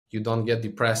You don't get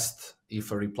depressed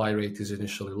if a reply rate is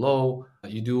initially low.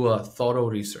 You do a thorough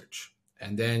research,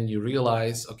 and then you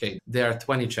realize, okay, there are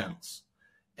 20 channels.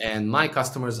 And my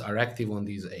customers are active on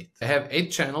these 8. I have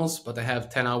 8 channels, but I have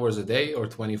 10 hours a day or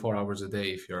 24 hours a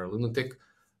day if you're a lunatic.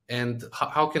 And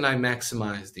how can I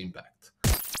maximize the impact?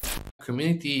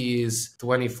 Community is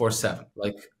 24/7.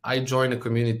 Like, I join a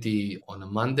community on a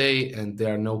Monday and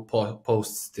there are no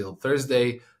posts till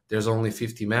Thursday. There's only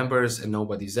 50 members and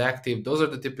nobody's active. Those are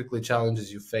the typically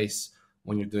challenges you face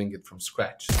when you're doing it from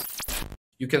scratch.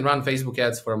 You can run Facebook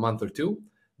ads for a month or 2.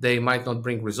 They might not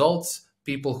bring results.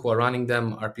 People who are running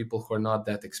them are people who are not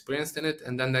that experienced in it.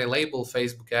 And then they label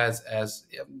Facebook ads as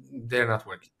they're not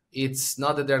working. It's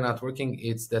not that they're not working.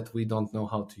 It's that we don't know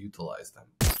how to utilize them.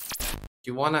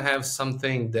 You want to have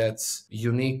something that's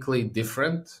uniquely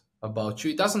different about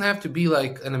you. It doesn't have to be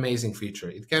like an amazing feature.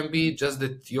 It can be just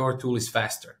that your tool is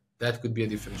faster. That could be a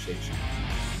differentiation.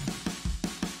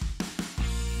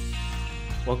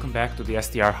 Welcome back to the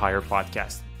SDR Hire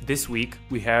podcast. This week,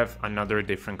 we have another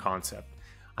different concept.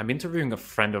 I'm interviewing a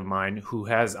friend of mine who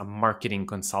has a marketing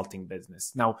consulting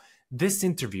business. Now, this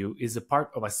interview is a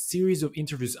part of a series of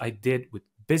interviews I did with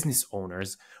business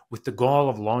owners with the goal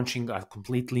of launching a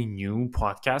completely new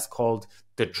podcast called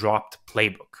The Dropped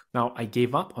Playbook. Now, I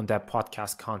gave up on that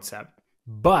podcast concept,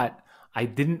 but I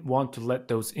didn't want to let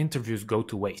those interviews go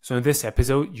to waste. So in this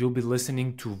episode, you'll be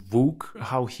listening to Vuk,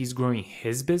 how he's growing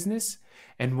his business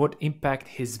and what impact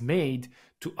he's made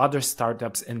to other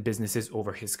startups and businesses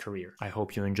over his career. I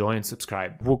hope you enjoy and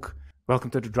subscribe. Vuk, welcome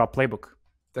to The Drop Playbook.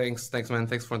 Thanks, man.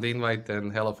 Thanks for the invite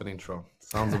and hell of an intro.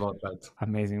 Sounds about right.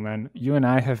 Amazing, man. You and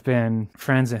I have been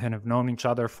friends and have known each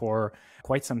other for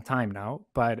quite some time now.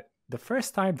 But the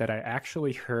first time that I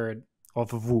actually heard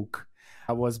of Vuk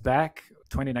was back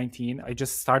 2019. I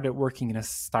just started working in a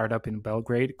startup in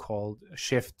Belgrade called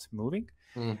Shift Moving.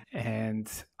 And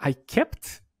I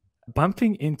kept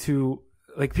bumping into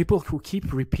like people who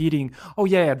keep repeating, oh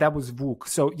yeah, that was Vuk.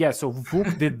 So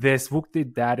Vuk did this, Vuk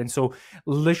did that. And so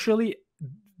literally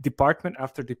department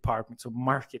after department, so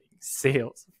marketing,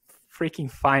 sales, freaking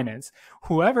finance,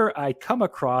 whoever I come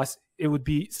across, it would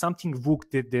be something Vuk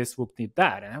did this, Vuk did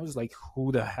that. And I was like,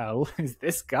 who the hell is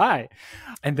this guy?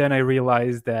 And then I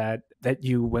realized that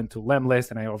you went to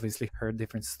Lemlist, and I obviously heard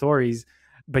different stories.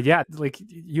 But yeah, like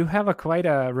you have quite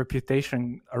a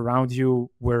reputation around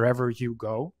you wherever you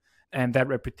go. And that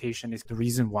reputation is the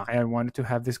reason why I wanted to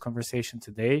have this conversation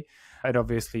today. And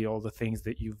obviously all the things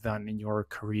that you've done in your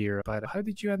career. But how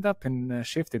did you end up in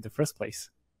Shift in the first place?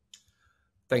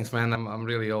 Thanks, man. I'm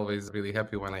really always really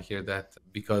happy when I hear that,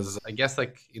 because I guess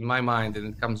like in my mind,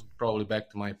 and it comes probably back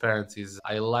to my parents, is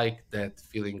I like that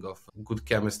feeling of good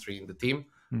chemistry in the team.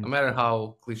 No matter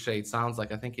how cliche it sounds,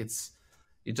 like I think it's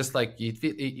just like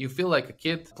you feel like a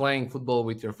kid playing football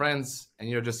with your friends and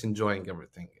you're just enjoying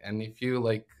everything. And if you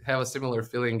like have a similar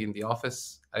feeling in the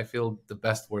office, I feel the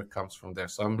best work comes from there.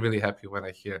 So I'm really happy when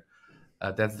I hear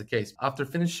that's the case. After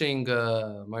finishing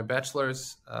my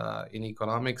bachelor's in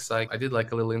economics, I did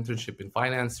like a little internship in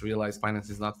finance, realized finance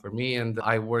is not for me. And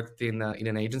I worked in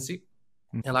an agency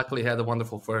and luckily had a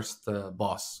wonderful first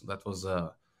boss. That was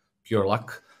pure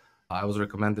luck. I was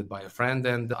recommended by a friend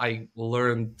and I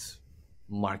learned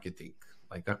marketing.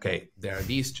 Like, okay, there are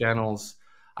these channels.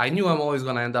 I knew I'm always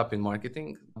going to end up in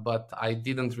marketing, but I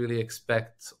didn't really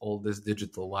expect all these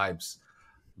digital vibes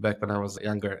back when I was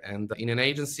younger. And in an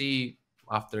agency,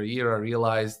 after a year, I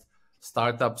realized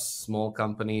startups, small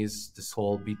companies, this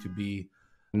whole B2B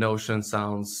notion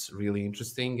sounds really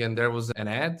interesting. And there was an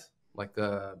ad, like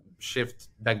a Shift.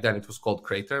 Back then it was called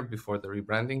Creator before the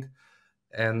rebranding.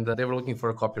 And they were looking for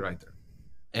a copywriter.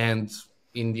 And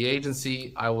in the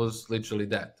agency, I was literally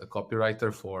that, a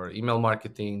copywriter for email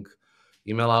marketing,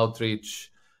 email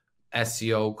outreach,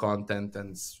 SEO content,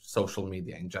 and social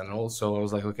media in general. So I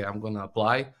was like, okay, I'm going to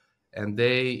apply. And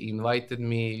they invited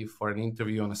me for an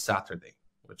interview on a Saturday,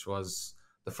 which was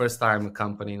the first time a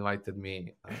company invited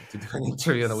me to do an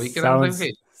interview on a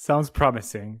weekend. Sounds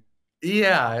promising.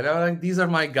 Yeah, and I'm like, these are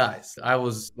my guys. I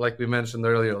was, like we mentioned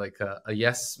earlier, like a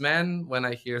yes man. When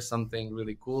I hear something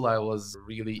really cool, I was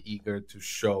really eager to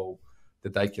show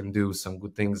that I can do some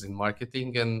good things in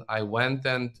marketing. And I went,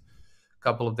 and a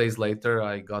couple of days later,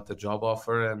 I got a job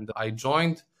offer and I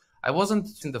joined. I wasn't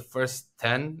in the first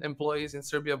 10 employees in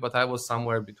Serbia, but I was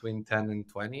somewhere between 10 and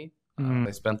 20.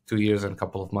 I spent 2 years and a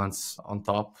couple of months on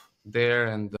top there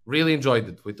and really enjoyed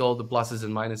it. With all the pluses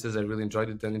and minuses, I really enjoyed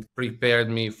it, and it prepared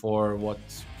me for what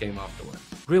came afterward.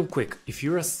 Real quick, if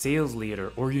you're a sales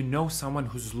leader or you know someone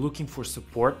who's looking for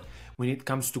support when it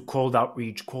comes to cold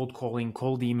outreach, cold calling,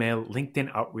 cold email, LinkedIn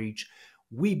outreach,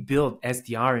 We build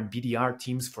SDR and BDR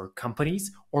teams for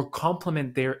companies or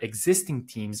complement their existing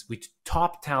teams with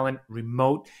top talent,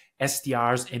 remote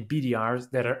SDRs and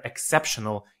BDRs that are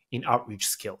exceptional in outreach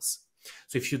skills.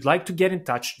 So if you'd like to get in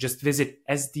touch, just visit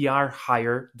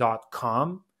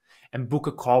sdrhire.com and book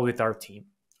a call with our team.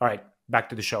 All right, back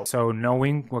to the show. So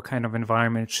knowing what kind of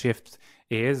environment Shift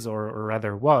is, or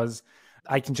rather was,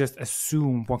 I can just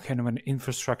assume what kind of an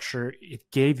infrastructure it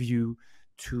gave you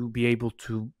to be able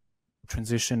to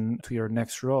transition to your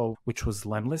next role, which was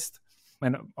Lemlist.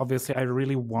 And obviously, I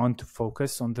really want to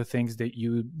focus on the things that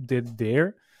you did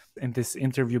there in this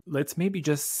interview. Let's maybe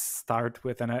just start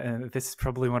with, and this is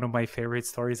probably one of my favorite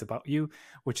stories about you,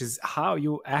 which is how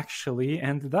you actually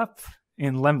ended up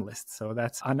in Lemlist. So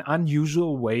that's an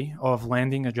unusual way of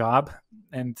landing a job,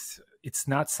 and it's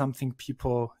not something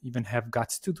people even have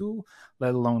guts to do,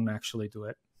 let alone actually do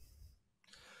it.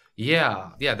 Yeah,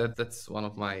 that's one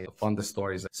of my fondest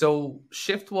stories. So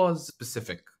Shift was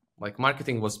specific, like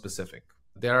marketing was specific.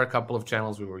 There are a couple of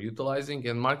channels we were utilizing,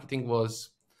 and marketing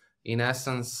was, in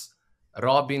essence,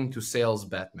 Robin to sales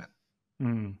Batman.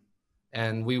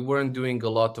 And we weren't doing a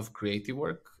lot of creative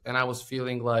work. And I was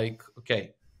feeling like,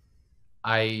 okay,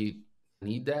 I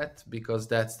need that because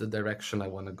that's the direction I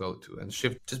want to go to. And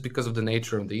Shift, just because of the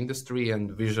nature of the industry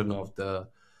and vision of the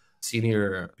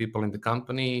senior people in the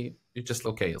company, it's just,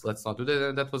 okay, let's not do that.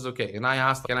 And that was okay. And I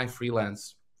asked, can I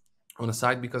freelance on a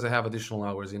side because I have additional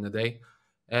hours in a day?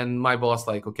 And my boss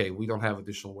like, okay, we don't have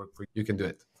additional work for you. You can do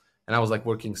it. And I was like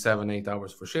working 7-8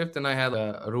 hours for Shift, and I had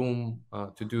a room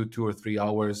to do 2 or 3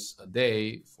 hours a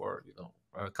day for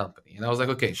a company. And I was like,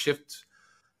 okay, Shift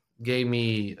gave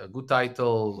me a good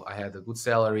title. I had a good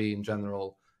salary in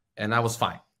general, and I was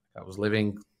fine. I was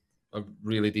living a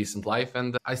really decent life.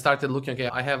 And I started looking, okay,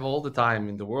 I have all the time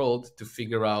in the world to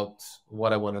figure out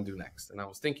what I want to do next. And I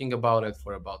was thinking about it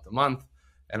for about a month,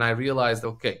 and I realized,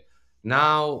 okay,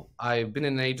 now I've been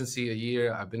in an agency a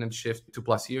year, I've been in Shift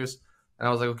 2+ years, and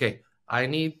I was like, okay, I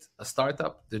need a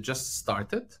startup that just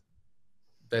started,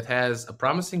 that has a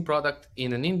promising product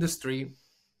in an industry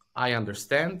I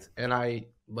understand and I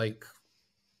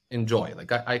enjoy.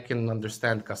 I can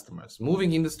understand customers.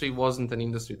 Moving industry wasn't an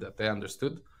industry that I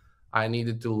understood. I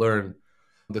needed to learn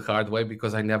the hard way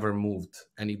because I never moved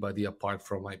anybody apart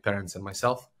from my parents and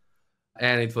myself.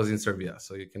 And it was in Serbia.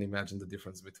 So you can imagine the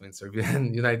difference between Serbia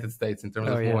and United States in terms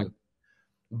of moving.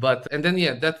 And then,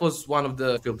 that was one of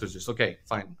the filters. Just, okay,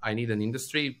 fine. I need an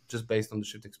industry just based on the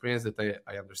Shift experience that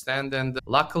I understand. And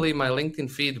luckily, my LinkedIn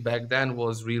feed back then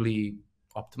was really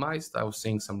optimized. I was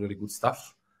seeing some really good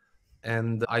stuff.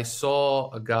 And I saw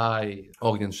a guy,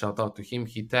 Ogden, shout out to him.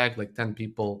 He tagged like 10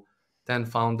 people, 10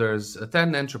 founders,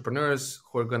 10 entrepreneurs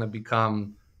who are going to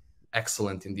become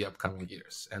excellent in the upcoming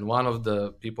years. And one of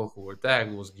the people who were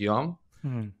tagged was Guillaume.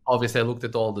 Obviously, I looked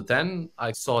at all the 10.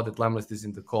 I saw that Lemlist is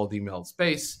in the cold email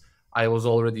space. I was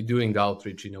already doing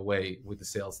outreach in a way with the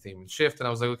sales team in Shift. And I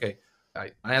was like, okay,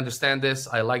 I understand this.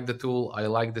 I like the tool. I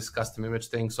like this custom image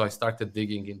thing. So I started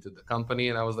digging into the company,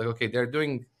 and I was like, okay, they're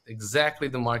doing exactly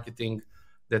the marketing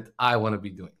that I want to be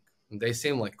doing. And they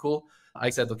seem like cool. I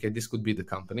said, okay, this could be the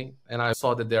company. And I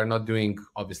saw that they're not doing,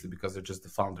 obviously, because they're just the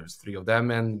founders, 3 of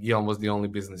them. And Guillaume was the only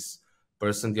business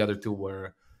person. The other 2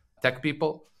 were tech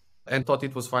people. And thought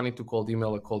it was funny to cold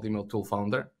email a cold email tool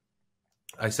founder.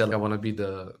 I said, I want to be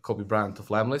the Kobe Bryant of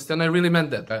Lemlist. And I really meant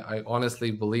that. I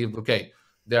honestly believed, okay,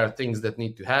 there are things that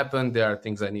need to happen. There are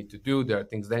things I need to do. There are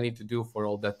things they need to do for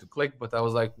all that to click. But I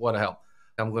was like, what the hell?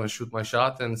 I'm going to shoot my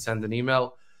shot and send an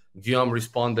email. Guillaume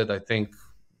responded, I think,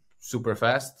 super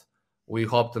fast. We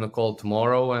hopped on a call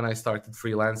tomorrow, and I started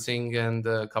freelancing. And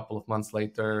a couple of months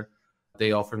later,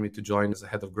 they offered me to join as a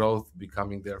head of growth,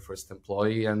 becoming their first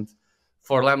employee. And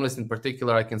for Lemlist in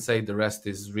particular, I can say the rest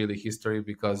is really history,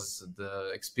 because the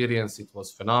experience, it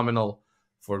was phenomenal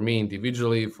for me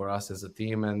individually, for us as a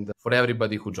team, and for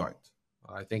everybody who joined.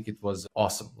 I think it was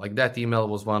awesome. Like, that email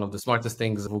was one of the smartest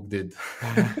things Vuk did.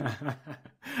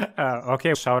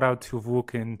 Okay, shout out to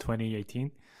Vuk in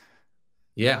 2018.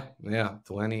 Yeah,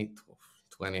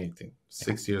 2018,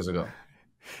 6 years ago.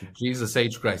 Jesus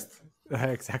H. Christ.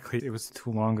 Exactly. It was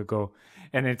too long ago.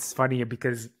 And it's funny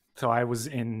because I was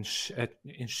in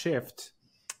Shift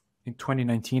in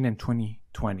 2019 and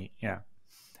 2020. Yeah.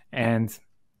 And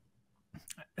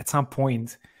at some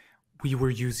point, we were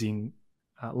using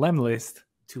Lemlist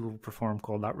to perform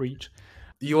cold outreach.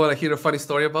 You want to hear a funny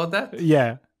story about that?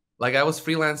 Yeah. Like, I was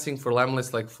freelancing for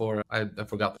Lemlist for, I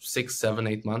forgot, 6, 7,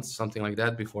 8 months, something like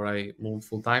that, before I moved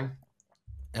full time.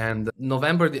 And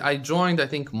November, I joined, I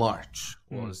think March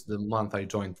was the month I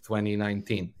joined,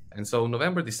 2019. And so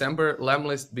November, December,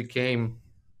 Lemlist became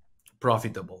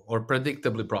profitable, or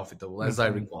predictably profitable, as I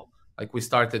recall. Like we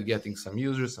started getting some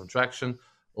users, some traction,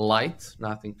 light,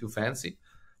 nothing too fancy.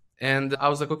 And I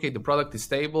was like, okay, the product is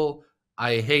stable.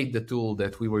 I hate the tool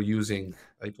that we were using.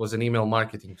 It was an email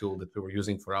marketing tool that we were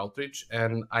using for outreach.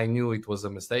 And I knew it was a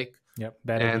mistake. Yep,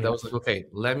 bad And idea. I was like, okay,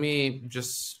 let me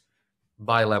just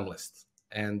buy Lemlist.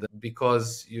 And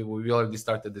because we already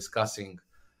started discussing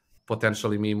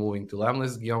potentially me moving to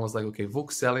Lemlist, Guillaume was like, okay,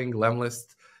 Vuk selling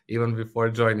Lemlist even before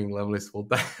joining Lemlist full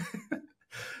time.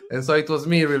 And so it was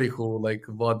me really who like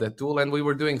bought that tool. And we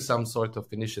were doing some sort of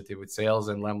initiative with sales,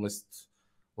 and Lemlist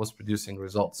was producing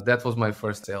results. That was my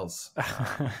first sales.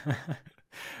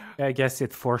 I guess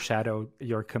it foreshadowed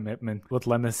your commitment, what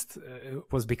Lemlist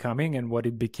was becoming and what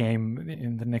it became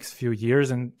in the next few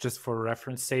years. And just for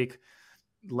reference sake,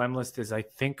 Lemlist is, I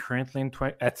think, currently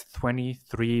at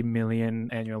 23 million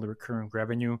annual recurring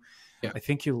revenue. Yeah. I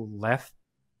think you left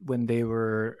when they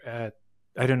were at,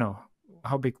 I don't know,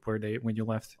 how big were they when you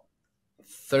left?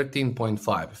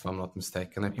 13.5, if I'm not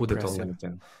mistaken. I put Impressive. it on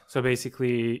LinkedIn. So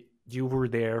basically, you were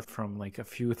there from like a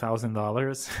few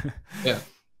 $1,000s Yeah.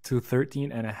 to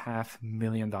 $13.5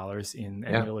 million in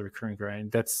annual recurring revenue.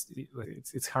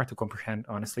 It's hard to comprehend,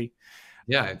 honestly.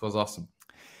 Yeah, it was awesome.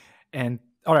 And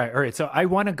all right. So I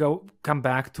want to come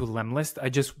back to Lemlist. I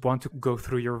just want to go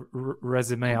through your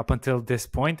resume up until this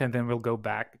point, and then we'll go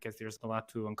back because there's a lot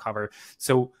to uncover.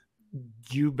 So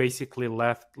you basically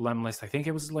left Lemlist, I think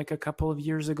it was like a couple of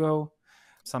years ago,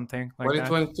 something like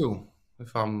 2022,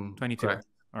 if I'm 22. correct.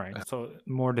 All right. So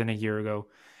more than a year ago.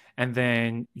 And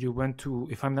then you went to,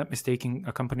 if I'm not mistaken,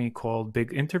 a company called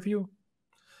Big Interview.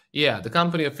 Yeah, the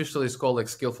company officially is called like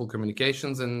Skillful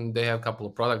Communications, and they have a couple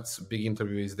of products. Big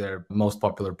Interview is their most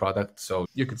popular product, so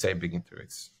you could say Big Interview.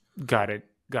 Got it.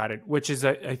 Which is,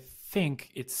 I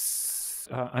think it's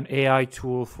an AI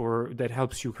tool that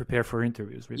helps you prepare for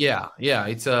interviews. Really. Yeah,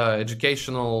 it's a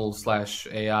educational /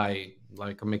 AI,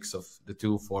 like a mix of the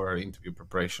two for interview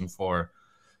preparation for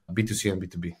B2C and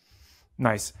B2B.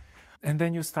 Nice. And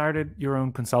then you started your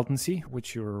own consultancy,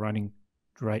 which you're running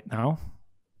right now,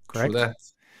 correct? True that.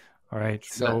 All right.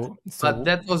 But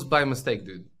that was by mistake,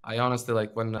 dude. I honestly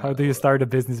How do you start a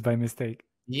business by mistake?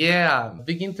 Yeah,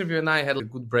 Big Interview and I had a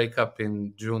good breakup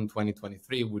in June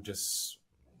 2023. We just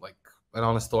like, an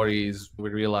honest story is we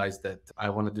realized that I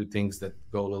want to do things that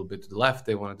go a little bit to the left.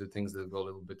 They want to do things that go a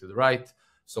little bit to the right.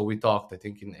 So we talked, I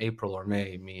think in April or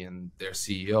May, me and their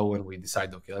CEO, and we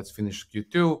decided, okay, let's finish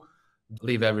Q2,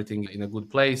 leave everything in a good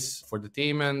place for the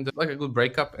team, and like a good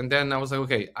breakup. And then I was like,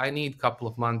 okay, I need a couple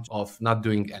of months of not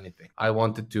doing anything. I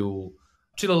wanted to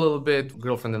chill a little bit.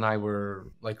 Girlfriend and I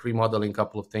were like remodeling a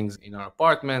couple of things in our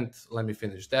apartment. Let me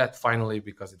finish that finally,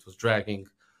 because it was dragging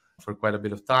for quite a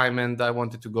bit of time. And I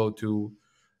wanted to go to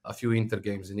a few Inter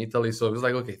games in Italy. So it was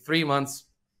like, okay, 3 months,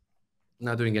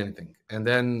 not doing anything. And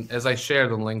then as I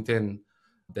shared on LinkedIn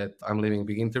that I'm leaving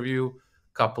Big Interview,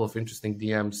 a couple of interesting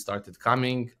DMs started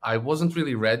coming. I wasn't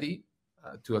really ready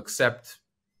to accept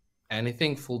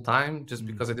anything full time, just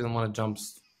because I didn't want to jump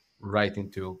right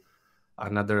into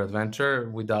another adventure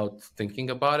without thinking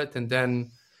about it. And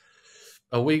then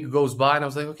a week goes by and I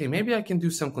was like, okay, maybe I can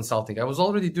do some consulting. I was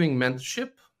already doing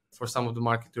mentorship for some of the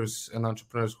marketers and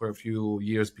entrepreneurs who are a few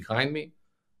years behind me.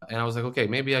 And I was like, okay,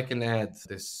 maybe I can add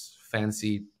this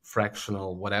fancy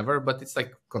fractional whatever, but it's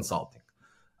like consulting.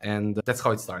 And that's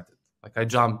how it started. Like I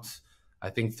jumped, I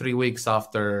think 3 weeks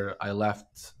after I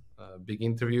left Big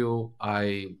Interview,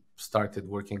 I started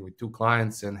working with 2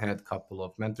 clients and had a couple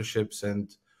of mentorships. And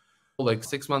like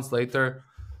 6 months later,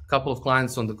 a couple of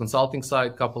clients on the consulting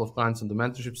side, couple of clients on the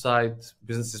mentorship side.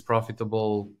 Business is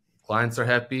profitable, clients are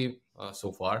happy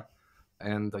so far.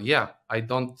 And yeah, I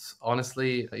don't,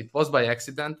 honestly, it was by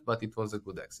accident, but it was a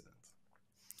good accident.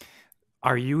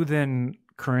 Are you then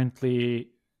currently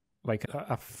like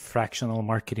a fractional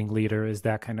marketing leader? Is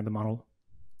that kind of the model?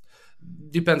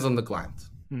 Depends on the client.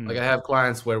 Like I have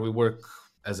clients where we work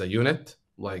as a unit,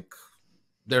 like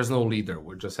there's no leader.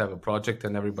 We just have a project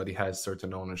and everybody has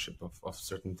certain ownership of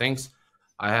certain things.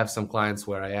 I have some clients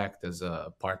where I act as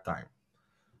a part-time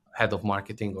head of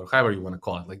marketing, or however you want to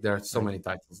call it. Like there are so many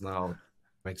titles now, it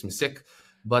makes me sick.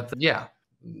 But yeah,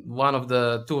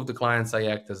 two of the clients I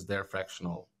act as their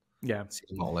fractional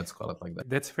CMO, let's call it like that.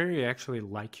 That's very actually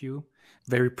like you,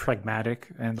 very pragmatic,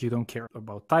 and you don't care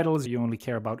about titles, you only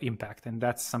care about impact. And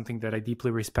that's something that I deeply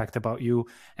respect about you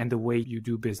and the way you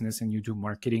do business and you do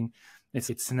marketing.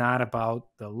 It's not about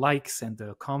the likes and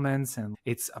the comments, and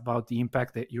it's about the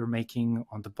impact that you're making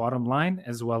on the bottom line,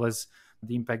 as well as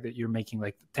the impact that you're making,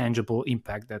 like the tangible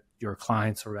impact that your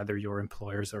clients or rather your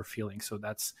employers are feeling. So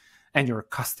and your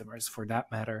customers for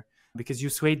that matter. Because you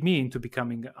swayed me into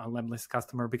becoming a Lemlist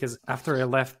customer, because after I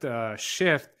left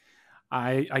Shift,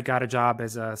 I got a job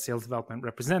as a sales development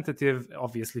representative,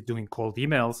 obviously doing cold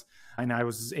emails. And I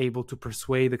was able to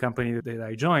persuade the company that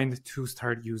I joined to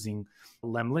start using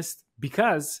Lemlist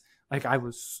because like I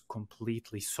was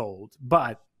completely sold.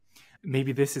 But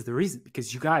maybe this is the reason,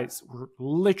 because you guys were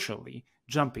literally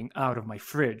jumping out of my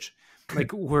fridge.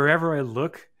 Like wherever I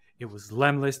look, it was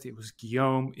Lemlist, it was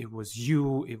Guillaume, it was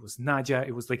you, it was Nadia.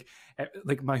 It was like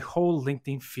my whole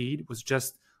LinkedIn feed was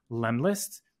just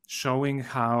Lemlist, showing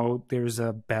how there's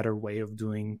a better way of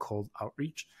doing cold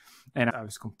outreach. And I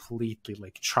was completely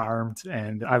like charmed,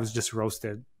 and I was just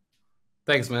roasted.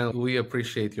 Thanks, man. We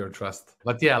appreciate your trust.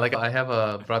 But yeah, like I have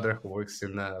a brother who works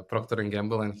in Procter and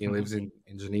Gamble, and he lives in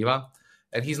Geneva,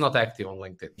 and he's not active on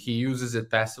LinkedIn. He uses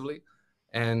it passively,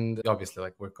 and obviously,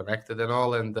 like we're connected and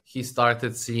all. And he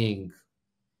started seeing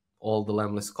all the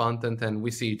Lemlist content, and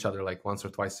we see each other like once or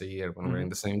twice a year when we're in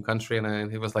the same country.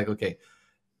 And he was like, "Okay,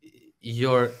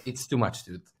 it's too much,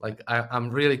 dude. Like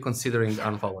I'm really considering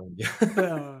unfollowing you."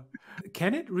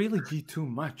 Can it really be too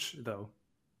much, though?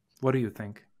 What do you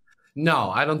think?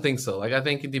 No, I don't think so. Like I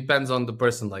think it depends on the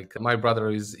person. Like my brother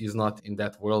is not in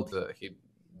that world. He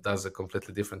does a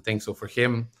completely different thing. So for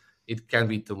him, it can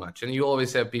be too much. And you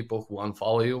always have people who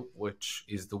unfollow you, which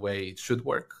is the way it should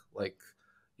work. Like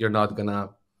you're not gonna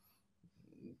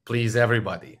please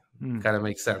everybody. Kind of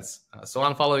makes sense. So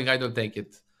unfollowing, I don't take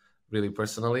it really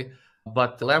personally.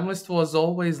 But Lemlist was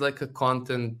always like a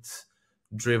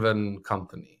content-driven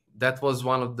company. That was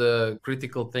one of the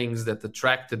critical things that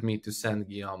attracted me to send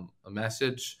Guillaume a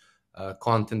message,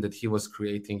 content that he was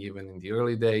creating even in the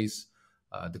early days,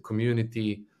 the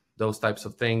community, those types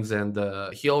of things. And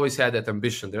he always had that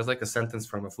ambition. There's like a sentence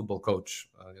from a football coach,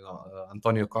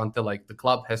 Antonio Conte, like the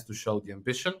club has to show the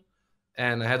ambition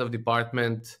and a head of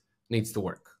department needs to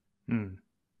work. And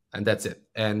that's it.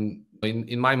 And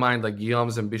in my mind, like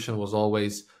Guillaume's ambition was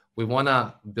always, we want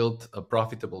to build a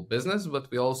profitable business, but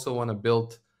we also want to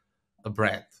build a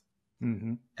brand.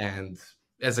 And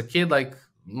as a kid, like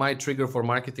my trigger for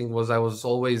marketing was I was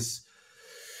always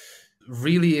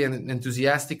really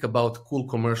enthusiastic about cool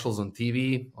commercials on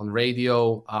TV, on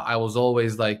radio. I was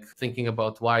always like thinking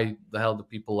about why the hell do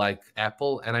people like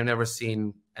Apple? And I've never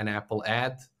seen an Apple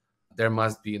ad. There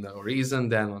must be no reason.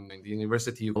 Then in the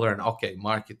university, you learn, okay,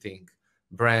 marketing,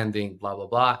 branding, blah, blah,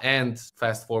 blah. And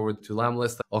fast forward to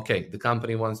Lemlist. Okay, the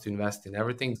company wants to invest in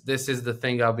everything. This is the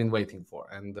thing I've been waiting for.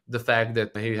 And the fact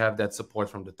that you have that support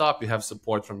from the top, you have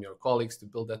support from your colleagues to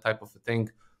build that type of a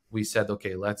thing. We said,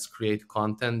 okay, let's create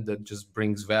content that just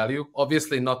brings value.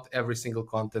 Obviously, not every single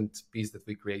content piece that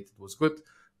we created was good.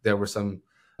 There were some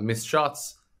missed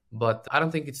shots, but I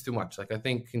don't think it's too much. Like I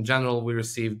think in general, we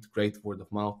received great word of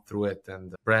mouth through it,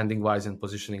 and branding wise and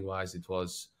positioning wise, it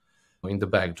was in the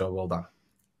bag. Job well done.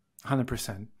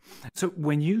 100%. So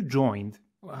when you joined,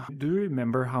 do you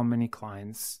remember how many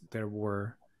clients there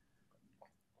were?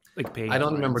 Like paid I don't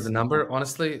clients? remember the number.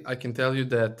 Honestly, I can tell you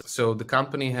that. So the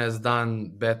company has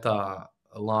done beta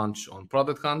launch on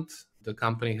Product Hunt. The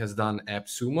company has done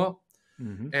AppSumo.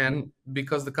 And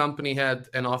because the company had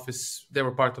an office, they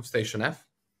were part of Station F,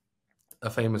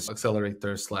 a famous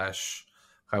accelerator /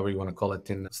 however you want to call it,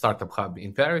 in startup hub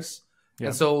in Paris. Yeah.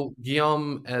 And so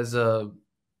Guillaume, as a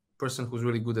person who's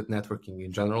really good at networking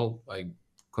in general, I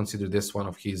consider this one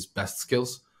of his best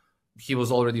skills. He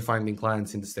was already finding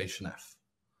clients in the Station F.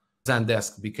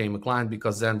 Zendesk became a client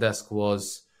because Zendesk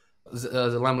was,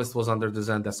 the Lemlist was under the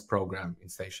Zendesk program in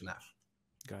Station F.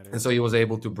 Got it. And so he was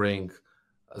able to bring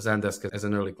Zendesk as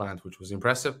an early client, which was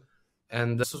impressive.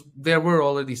 And so there were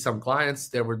already some clients,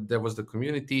 there was the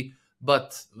community,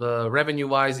 but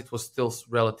revenue-wise, it was still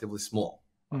relatively small.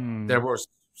 There was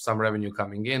some revenue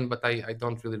coming in, but I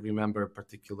don't really remember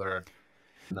particular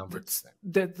numbers.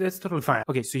 That's totally fine.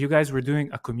 Okay, so you guys were doing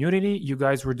a community, you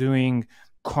guys were doing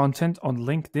content on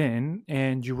LinkedIn,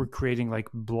 and you were creating like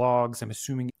blogs. I'm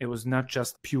assuming it was not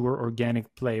just pure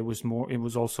organic play, it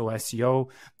was also SEO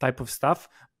type of stuff.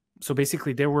 So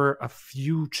basically there were a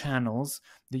few channels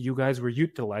that you guys were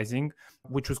utilizing,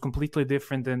 which was completely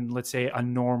different than, let's say, a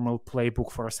normal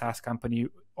playbook for a SaaS company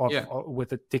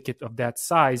with a ticket of that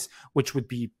size, which would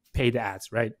be paid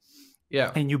ads, right?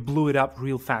 Yeah. And you blew it up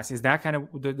real fast. Is that kind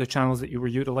of the channels that you were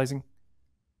utilizing?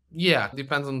 Yeah,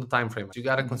 depends on the time frame. You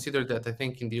got to consider that I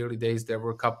think in the early days, there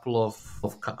were a couple of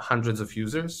hundreds of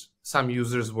users. Some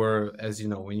users were, as you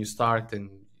know, when you start and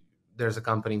there's a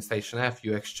company in Station F,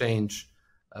 you exchange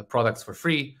products for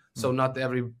free. So not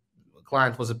every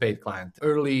client was a paid client.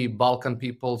 Early Balkan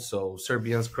people, so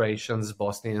Serbians, Croatians,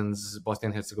 Bosnians, Bosnia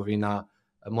and Herzegovina,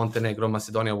 Montenegro,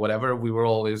 Macedonia, whatever, we were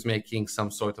always making some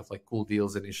sort of like cool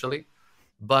deals initially.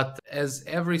 But as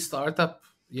every startup,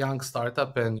 young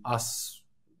startup, and us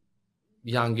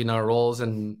young in our roles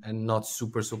and not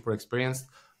super experienced,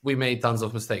 we made tons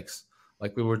of mistakes.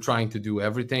 Like we were trying to do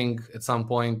everything. At some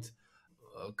point,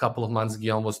 a couple of months,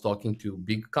 Guillaume was talking to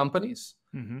big companies,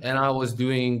 and I was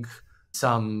doing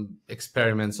some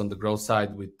experiments on the growth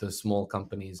side with the small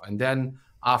companies. And then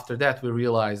after that, we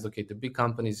realized, okay, the big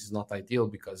companies is not ideal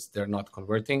because they're not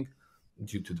converting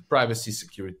due to the privacy,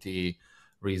 security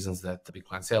reasons that big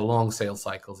clients have, long sales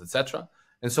cycles, etc.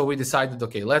 And so we decided,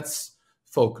 okay, let's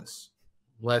focus.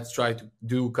 Let's try to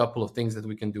do a couple of things that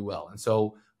we can do well. And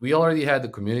so we already had the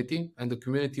community, and the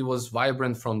community was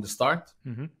vibrant from the start,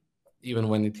 even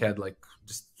when it had like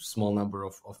just a small number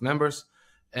of members.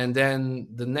 And then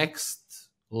the next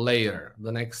layer,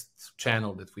 the next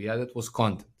channel that we added was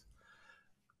content.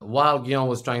 While Guillaume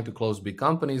was trying to close big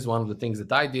companies, one of the things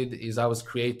that I did is I was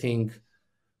creating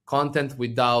content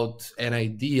without an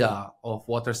idea of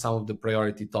what are some of the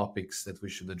priority topics that we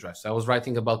should address. I was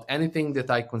writing about anything that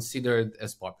I considered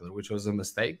as popular, which was a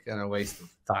mistake and a waste of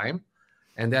time.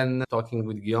 And then talking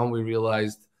with Guillaume, we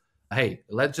realized, hey,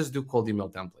 let's just do cold email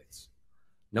templates.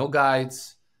 No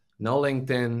guides, no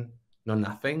LinkedIn, no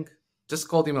nothing. Just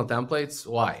cold email templates.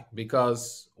 Why?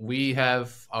 Because we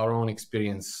have our own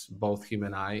experience, both him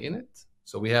and I, in it.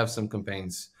 So we have some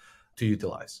campaigns to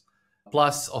utilize.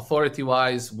 Plus,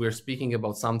 authority-wise, we're speaking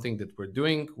about something that we're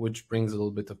doing, which brings a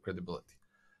little bit of credibility.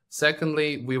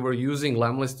 Secondly, we were using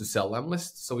Lemlist to sell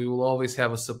Lemlist. So we will always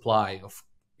have a supply of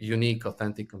unique,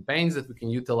 authentic campaigns that we can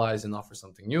utilize and offer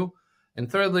something new. And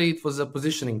thirdly, it was a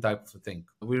positioning type of a thing.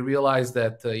 We realized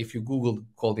that if you Googled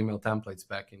cold email templates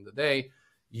back in the day,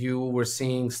 you were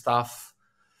seeing stuff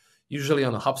usually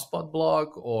on a HubSpot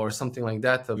blog or something like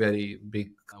that, a very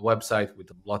big website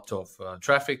with a lot of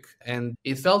traffic. And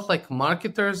it felt like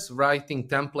marketers writing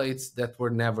templates that were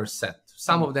never sent.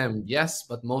 Some of them, yes,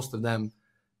 but most of them,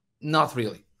 not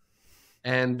really.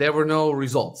 And there were no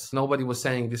results. Nobody was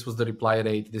saying this was the reply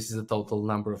rate, this is the total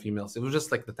number of emails. It was just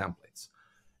like the templates.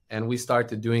 And we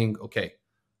started doing, okay,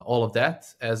 all of that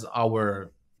as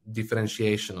our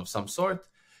differentiation of some sort.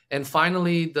 And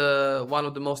finally, one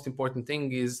of the most important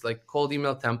thing is like cold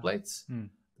email templates.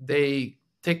 They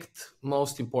ticked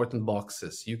most important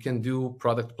boxes. You can do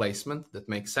product placement that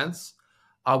makes sense.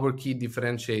 Our key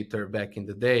differentiator back in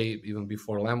the day, even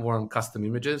before Lemworm, custom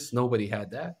images, nobody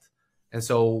had that. And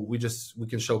so we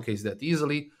can showcase that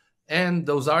easily. And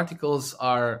those articles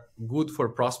are good for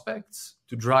prospects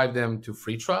to drive them to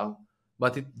free trial,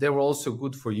 but they were also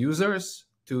good for users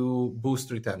to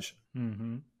boost retention.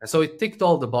 And so it ticked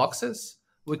all the boxes.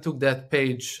 We took that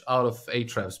page out of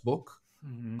Ahrefs' book,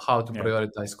 how to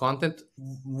prioritize content.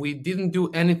 We didn't do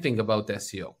anything about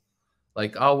SEO.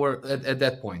 Like at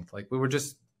that point, like we were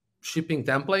just shipping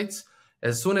templates.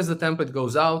 As soon as the template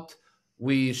goes out,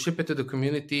 we ship it to the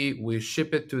community, we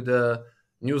ship it to the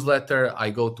newsletter. I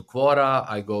go to Quora,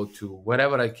 I go to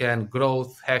wherever I can,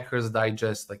 Growth, Hackers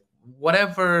Digest, like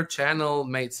whatever channel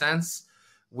made sense,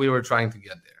 we were trying to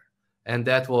get there. And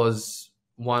that was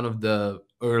one of the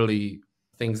early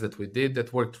things that we did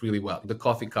that worked really well. The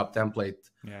coffee cup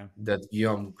template that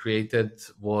Guillaume created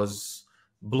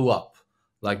blew up.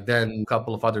 Like then a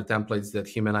couple of other templates that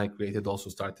him and I created also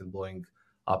started blowing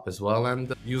up as well,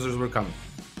 and users were coming.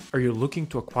 Are you looking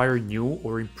to acquire new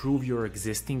or improve your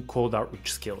existing cold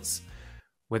outreach skills?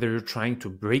 Whether you're trying to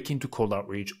break into cold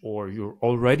outreach or you're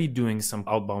already doing some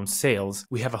outbound sales,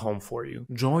 we have a home for you.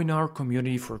 Join our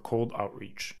community for cold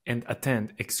outreach and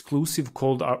attend exclusive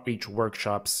cold outreach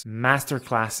workshops,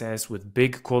 masterclasses with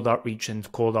big cold outreach and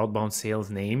cold outbound sales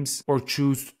names, or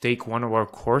choose to take one of our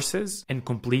courses and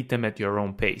complete them at your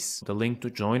own pace. The link to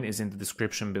join is in the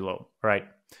description below. All right.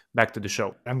 Back to the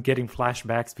show. I'm getting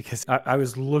flashbacks because I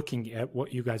was looking at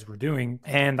what you guys were doing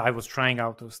and I was trying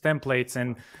out those templates,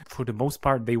 and for the most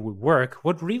part, they would work.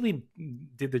 What really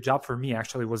did the job for me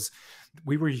actually was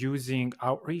we were using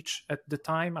Outreach at the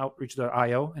time,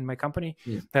 Outreach.io in my company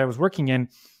that I was working in,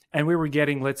 and we were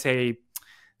getting, let's say,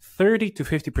 30 to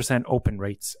 50% open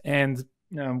rates. And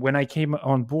when I came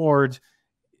on board,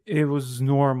 it was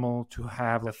normal to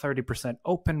have a 30%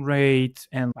 open rate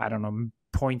and I don't know,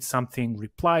 point something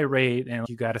reply rate, and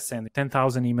you got to send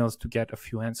 10,000 emails to get a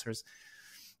few answers.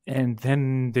 And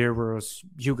then there was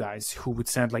you guys who would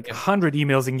send like 100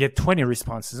 emails and get 20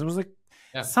 responses. It was like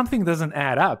something doesn't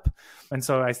add up. And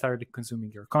so I started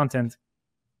consuming your content.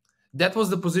 That was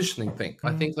the positioning thing.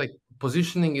 I think like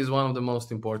positioning is one of the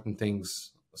most important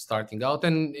things starting out,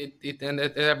 and and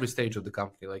at every stage of the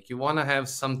company. Like you want to have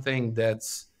something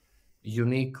that's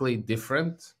uniquely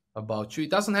different about you. It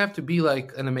doesn't have to be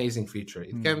like an amazing feature.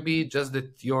 It can be just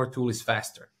that your tool is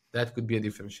faster. That could be a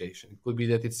differentiation. It could be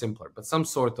that it's simpler, but some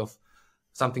sort of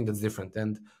something that's different.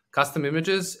 And Custom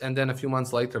images and then a few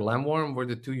months later, Lemworm were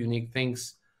the two unique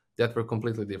things that were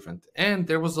completely different. And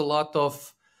there was a lot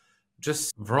of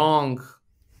just wrong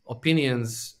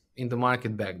opinions in the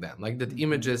market back then, like that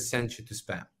images sent you to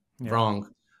spam.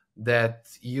 Wrong. That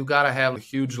you gotta have a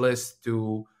huge list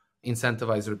to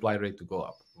incentivize reply rate to go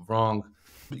up. Wrong.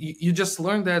 You just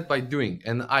learned that by doing.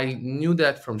 And I knew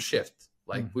that from Shift.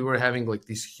 Like we were having like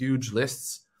these huge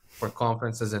lists for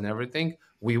conferences and everything.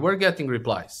 We were getting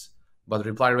replies, but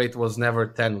reply rate was never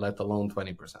 10, let alone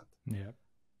 20%. Yeah.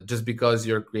 Just because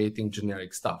you're creating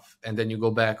generic stuff. And then you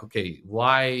go back, okay,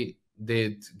 why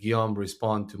did Guillaume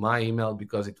respond to my email?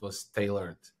 Because it was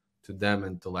tailored to them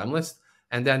and to Lemlist.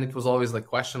 And then it was always like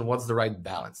question, what's the right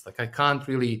balance? Like I can't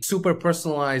really super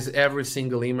personalize every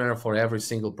single email for every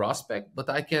single prospect, but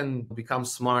I can become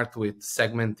smart with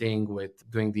segmenting, with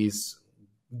doing these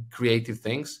creative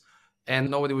things. And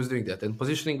nobody was doing that. And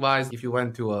positioning wise, if you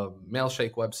went to a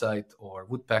Mailshake website or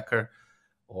Woodpecker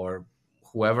or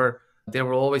whoever, they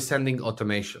were always sending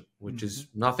automation, which is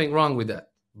nothing wrong with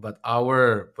that. But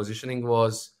our positioning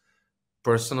was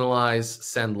personalize,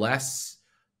 send less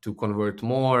to convert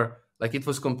more. Like it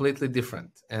was completely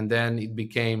different. And then it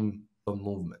became a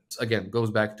movement. Again,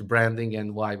 goes back to branding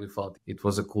and why we thought it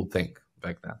was a cool thing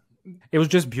back then. It was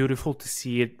just beautiful to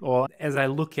see it all. As I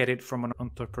look at it from an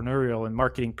entrepreneurial and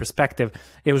marketing perspective,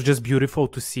 it was just beautiful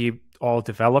to see it all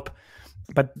develop.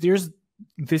 But there's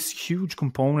this huge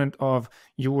component of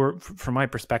from my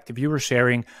perspective, you were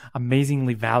sharing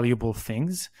amazingly valuable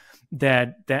things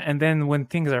and then when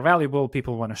things are valuable,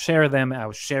 people want to share them. I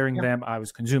was sharing them, I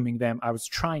was consuming them, I was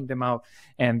trying them out,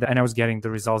 and I was getting the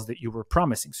results that you were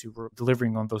promising. So you were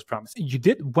delivering on those promises. You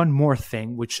did one more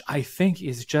thing, which I think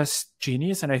is just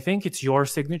genius, and I think it's your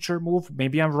signature move.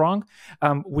 Maybe I'm wrong,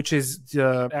 which is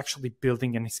actually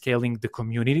building and scaling the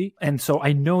community. And so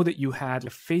I know that you had a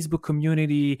Facebook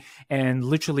community, and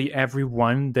literally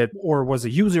everyone that or was a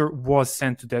user was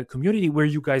sent to that community where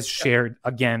you guys shared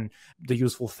again the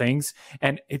useful things.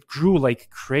 And it grew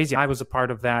like crazy. I was a part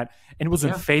of that. And it was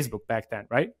on Facebook back then,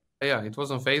 right? Yeah, it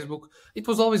was on Facebook. It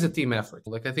was always a team effort.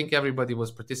 Like I think everybody was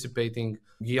participating.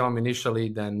 Guillaume initially,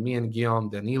 then me and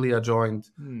Guillaume, then Ilya joined.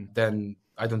 Then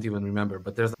I don't even remember.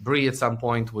 But there's Brie at some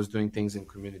point was doing things in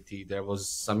community. There was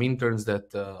some interns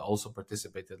that also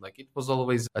participated. Like it was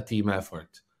always a team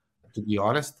effort, to be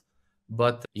honest.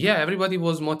 But yeah, everybody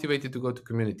was motivated to go to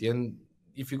community. And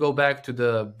if you go back to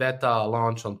the beta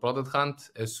launch on Product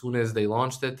Hunt, as soon as they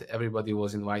launched it, everybody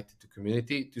was invited to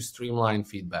community to streamline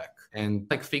feedback. And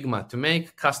like Figma, to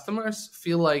make customers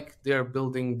feel like they're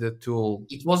building the tool.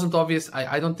 It wasn't obvious.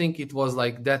 I don't think it was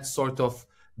like that sort of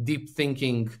deep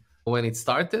thinking when it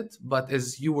started. But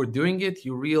as you were doing it,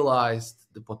 you realized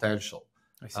the potential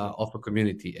of a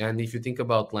community. And if you think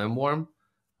about Lemworm,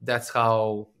 that's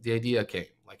how the idea came.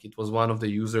 Like it was one of the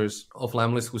users of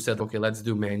Lemlist who said, okay, let's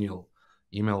do manual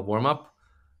email warm-up.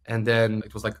 And then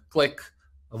it was like, click,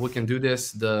 we can do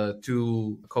this. The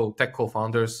two tech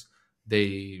co-founders,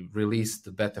 they released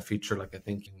the beta feature, like I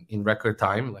think in record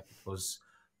time, like it was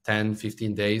 10,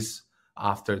 15 days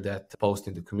after that post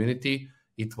in the community.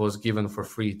 It was given for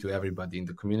free to everybody in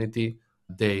the community.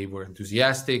 They were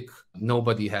enthusiastic.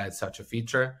 Nobody had such a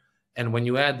feature. And when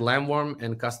you add Lemworm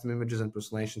and custom images and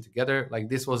personalization together, like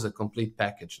this was a complete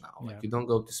package now. Like you don't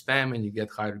go to spam and you get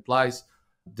high replies.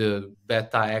 The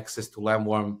beta access to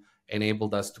Lemworm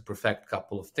enabled us to perfect a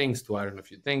couple of things, to iron a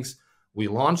few things. We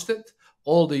launched it.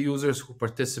 All the users who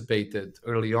participated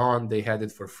early on, they had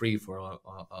it for free for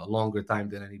a longer time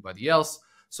than anybody else.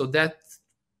 So that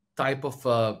type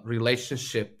of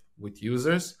relationship with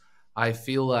users, I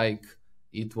feel like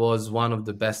it was one of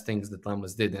the best things that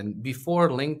Lemlist did. And before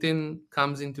LinkedIn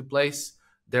comes into place,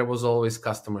 there was always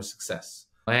customer success.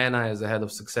 Anna, as a head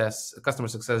of customer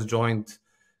success, joined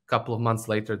couple of months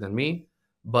later than me,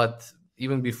 but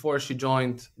even before she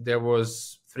joined, there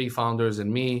was 3 founders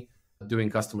and me doing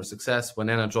customer success. When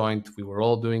Anna joined, we were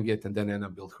all doing it, and then Anna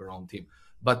built her own team.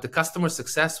 But the customer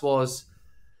success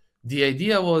the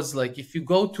idea was like, if you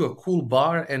go to a cool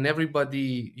bar and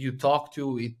everybody you talk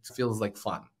to, it feels like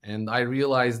fun. And I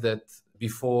realized that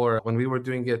before, when we were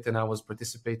doing it and I was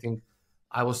participating,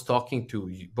 I was talking to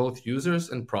both users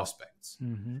and prospects.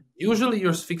 Usually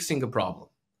you're fixing a problem.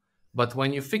 But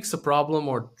when you fix a problem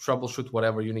or troubleshoot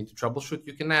whatever you need to troubleshoot,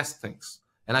 you can ask things.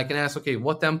 And I can ask, okay,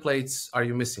 what templates are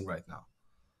you missing right now?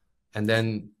 And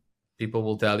then people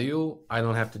will tell you, I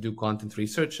don't have to do content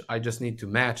research. I just need to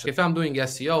match. If I'm doing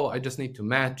SEO, I just need to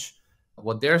match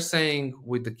what they're saying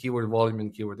with the keyword volume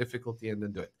and keyword difficulty and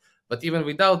then do it. But even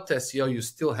without SEO, you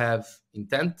still have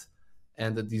intent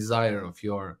and the desire of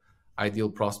your ideal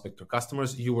prospect or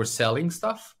customers. You were selling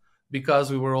stuff,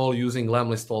 because we were all using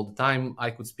Lemlist all the time,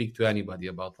 I could speak to anybody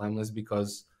about Lemlist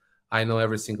because I know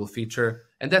every single feature.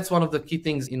 And that's one of the key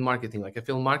things in marketing. Like I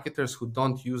feel marketers who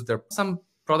don't use some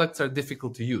products are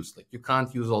difficult to use. Like you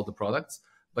can't use all the products,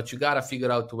 but you got to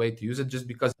figure out a way to use it just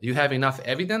because you have enough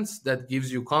evidence that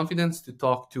gives you confidence to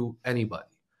talk to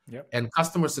anybody. Yep. And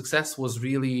customer success was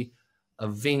really a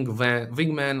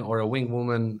wingman or a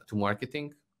wingwoman to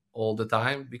marketing all the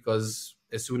time, because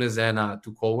as soon as Anna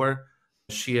took over,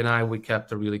 she and we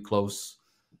kept a really close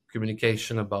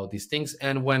communication about these things.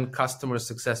 And when customer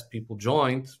success people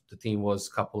joined, the team was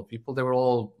a couple of people. They were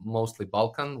all mostly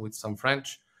Balkan with some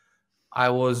French. I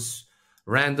was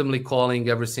randomly calling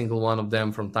every single one of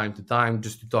them from time to time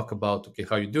just to talk about, okay,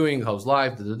 how you doing? How's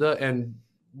life? And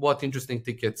what interesting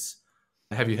tickets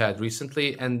have you had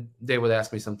recently? And they would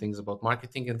ask me some things about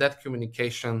marketing. And that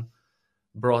communication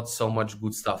brought so much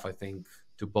good stuff, I think,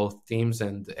 to both teams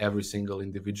and every single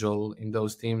individual in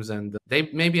those teams. And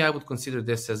maybe I would consider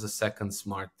this as a second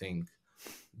smart thing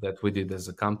that we did as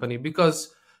a company,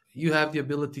 because you have the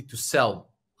ability to sell.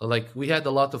 Like we had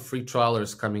a lot of free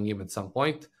trialers coming in at some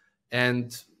point,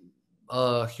 and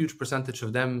a huge percentage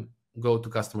of them go to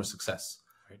customer success.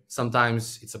 Right.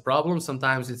 Sometimes it's a problem.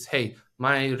 Sometimes it's, hey,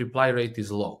 my reply rate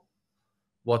is low.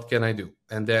 What can I do?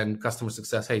 And then customer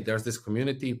success, hey, there's this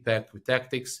community packed with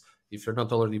tactics. If you're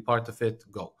not already part of it,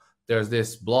 go. There's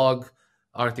this blog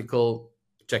article,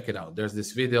 check it out. There's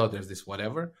this video, there's this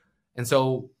whatever. And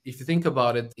so if you think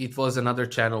about it, it was another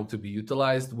channel to be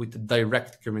utilized with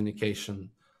direct communication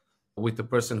with the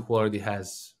person who already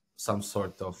has some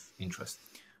sort of interest.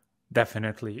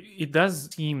 Definitely. It does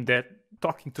seem that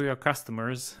talking to your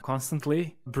customers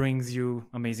constantly brings you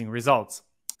amazing results.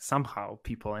 Somehow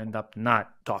people end up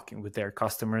not talking with their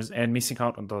customers and missing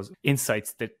out on those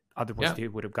insights that otherwise they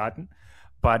would have gotten.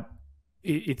 But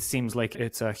it seems like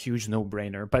it's a huge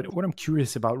no-brainer. But what I'm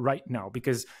curious about right now,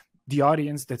 because the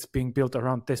audience that's being built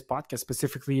around this podcast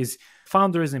specifically is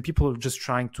founders and people who are just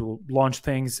trying to launch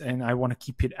things, and I want to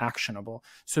keep it actionable.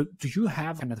 So do you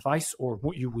have an advice or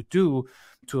what you would do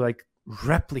to like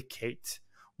replicate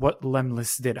what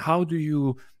Lemlist did? How do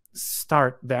you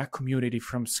start that community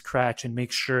from scratch and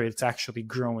make sure it's actually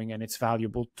growing and it's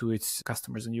valuable to its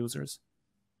customers and users?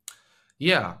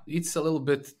 Yeah, it's a little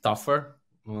bit tougher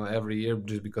every year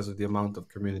just because of the amount of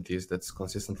communities that's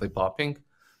consistently popping.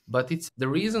 But it's the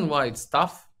reason why it's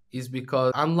tough is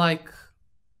because unlike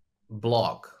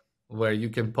blog, where you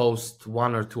can post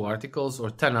 1 or 2 articles or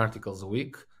 10 articles a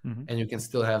week, and you can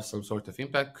still have some sort of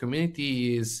impact,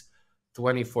 community is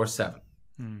 24/7.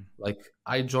 Like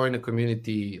I join a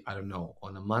community, I don't know,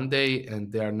 on a Monday,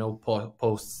 and there are no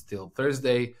posts till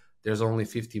Thursday. There's only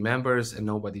 50 members and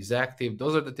nobody's active.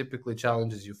 Those are the typically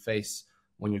challenges you face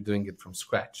when you're doing it from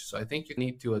scratch. So I think you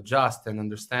need to adjust and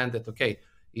understand that, okay,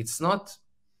 it's not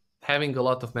having a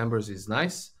lot of members is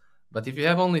nice, but if you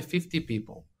have only 50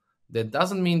 people, that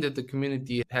doesn't mean that the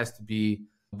community has to be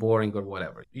boring or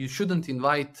whatever. You shouldn't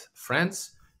invite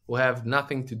friends who have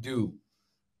nothing to do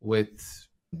with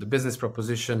the business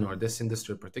proposition or this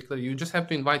industry in particular. You just have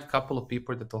to invite a couple of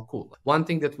people that are cool. One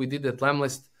thing that we did at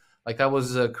Lemlist, like I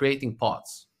was creating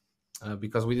pods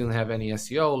because we didn't have any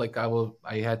SEO. Like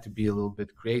I had to be a little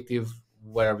bit creative.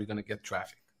 Where are we going to get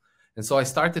traffic? And so I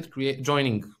started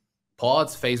joining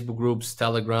pods, Facebook groups,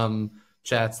 Telegram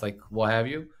chats, like what have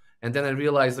you. And then I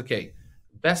realized, okay,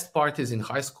 best parties in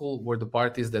high school were the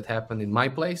parties that happened in my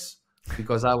place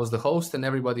because I was the host and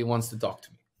everybody wants to talk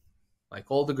to me. Like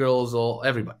all the girls,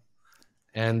 everybody.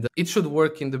 And it should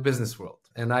work in the business world.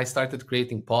 And I started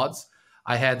creating pods.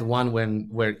 I had one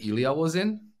where Ilya was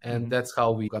in, and that's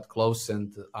how we got close.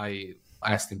 And I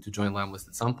asked him to join Lemlist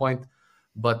at some point.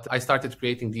 But I started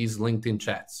creating these LinkedIn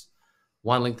chats.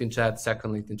 1 LinkedIn chat,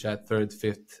 2nd LinkedIn chat, 3rd,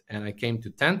 5th, and I came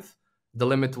to 10th. The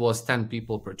limit was 10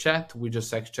 people per chat. We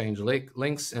just exchange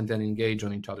links and then engage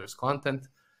on each other's content.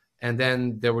 And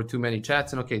then there were too many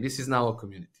chats, and okay, this is now a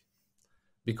community.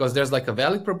 Because there's like a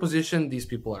valid proposition, these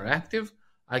people are active,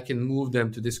 I can move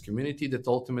them to this community that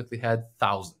ultimately had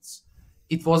thousands.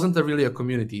 It wasn't really a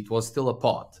community, it was still a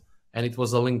pod, and it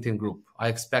was a LinkedIn group. I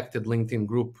expected LinkedIn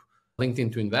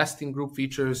to invest in group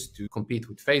features, to compete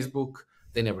with Facebook.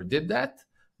 They never did that,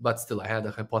 but still I had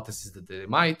a hypothesis that they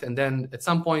might. And then at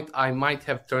some point, I might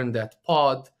have turned that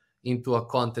pod into a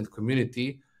content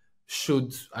community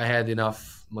should I had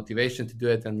enough motivation to do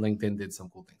it, and LinkedIn did some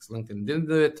cool things. LinkedIn didn't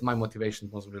do it. My motivation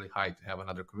wasn't really high to have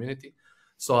another community.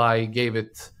 So I gave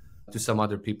it to some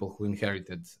other people who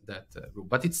inherited that group.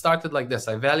 But it started like this.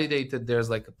 I validated there's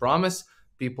like a promise.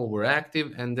 People were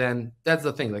active. And then that's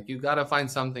the thing. Like you got to find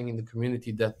something in the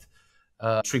community that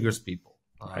triggers people.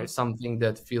 Right. Something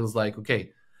that feels like,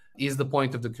 okay, Is the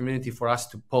point of the community for us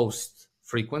to post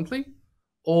frequently?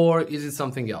 Or is it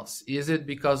something else? Is it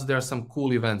because there are some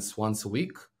cool events once a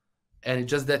week? And it's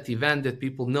just that event that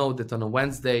people know that on a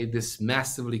Wednesday, this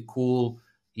massively cool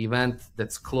event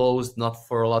that's closed, not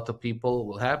for a lot of people,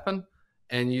 will happen.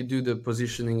 And you do the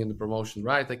positioning and the promotion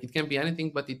right. Like it can be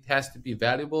anything, but it has to be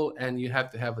valuable. And you have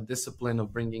to have a discipline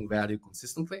of bringing value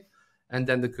consistently. And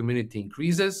then the community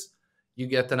increases. You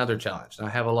get another challenge. I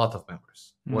have a lot of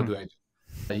members. What do I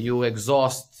do? You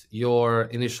exhaust your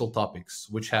initial topics,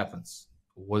 which happens.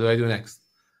 What do I do next?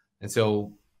 And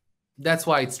so that's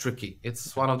why it's tricky.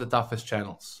 It's one of the toughest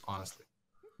channels, honestly.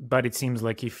 But it seems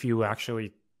like if you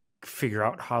actually figure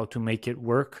out how to make it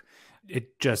work,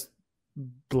 it just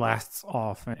blasts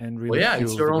off and really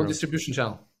it's your own distribution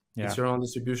channel. Yeah. It's your own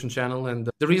distribution channel. And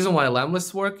the reason why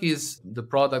Lemlist work is the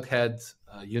product had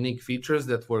unique features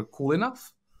that were cool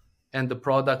enough. And the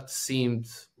product seemed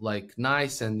like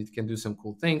nice and it can do some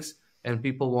cool things. And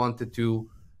people wanted to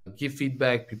give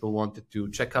feedback. People wanted to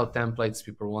check out templates.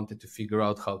 People wanted to figure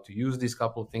out how to use these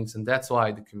couple of things. And that's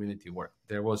why the community worked.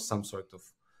 There was some sort of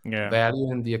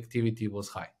value and the activity was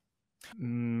high.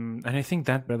 And I think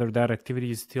that whether that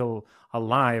activity is still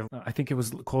alive, I think it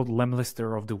was called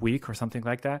Lemlister of the Week or something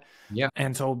like that. Yeah.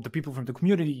 And so the people from the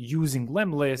community using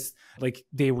Lemlist, like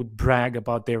they would brag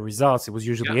about their results. It was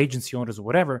usually agency owners or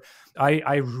whatever.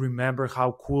 I remember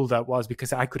how cool that was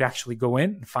because I could actually go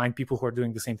in and find people who are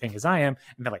doing the same thing as I am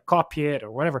and then like copy it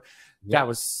or whatever. Yeah. That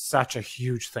was such a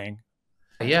huge thing.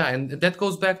 Yeah, and that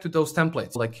goes back to those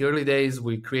templates. Like early days,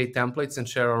 we create templates and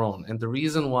share our own. And the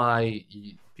reason why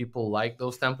people like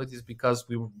those templates is because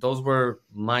those were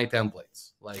my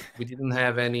templates. Like we didn't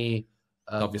have any,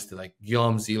 obviously, like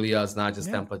Guillaume's, Ilya's, Nadia's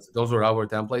templates. Those were our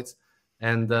templates.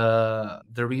 And the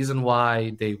reason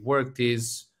why they worked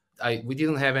is we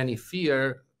didn't have any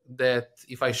fear that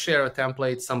if I share a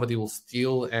template, somebody will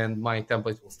steal and my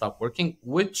template will stop working,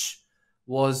 which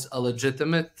was a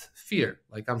legitimate fear.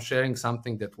 Like I'm sharing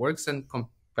something that works and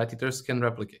competitors can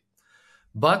replicate.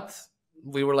 But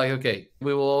we were like, okay,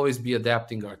 we will always be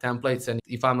adapting our templates. And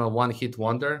if I'm a one-hit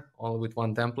wonder only with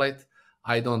one template,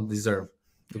 I don't deserve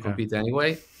to compete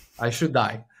anyway. I should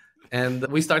die. And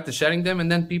we started sharing them.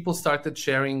 And then people started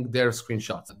sharing their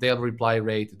screenshots, their reply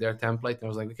rate, their template. And I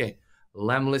was like, okay,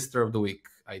 Lemlister of the Week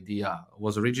idea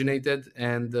was originated.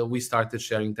 And we started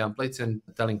sharing templates and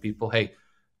telling people, hey,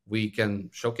 we can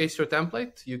showcase your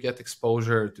template. You get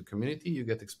exposure to community. You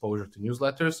get exposure to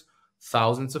newsletters,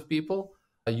 thousands of people.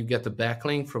 You get a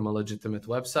backlink from a legitimate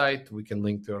website. We can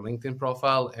link to your LinkedIn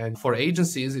profile. And for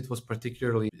agencies, it was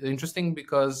particularly interesting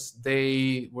because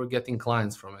they were getting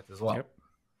clients from it as well. Yep.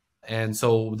 And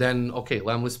so then, okay,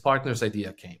 Lemlist Partners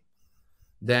idea came.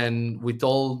 Then with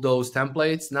all those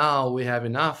templates, now we have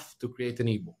enough to create an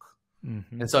ebook.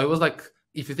 Mm-hmm. And so it was like,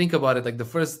 if you think about it, like the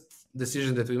first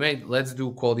decision that we made, let's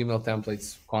do cold email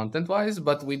templates content-wise,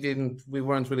 but we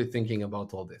weren't really thinking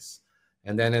about all this.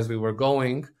 And then as we were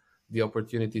going, the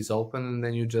opportunities open and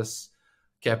then you just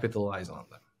capitalize on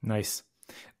them. Nice.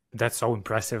 That's so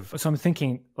impressive. So I'm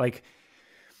thinking like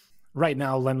right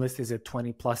now, Lemlist is at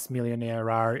 20 plus million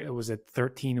ARR. It was at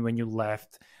 13 when you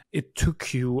left. It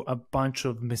took you a bunch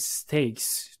of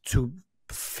mistakes to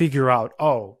figure out,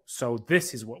 oh, so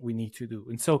this is what we need to do.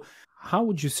 And so how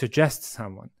would you suggest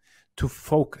someone to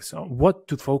focus on, what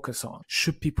to focus on?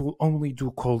 Should people only do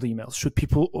cold emails? Should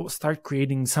people start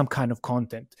creating some kind of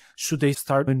content? Should they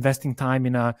start investing time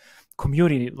in a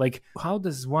community? Like, how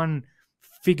does one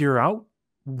figure out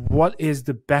what is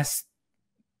the best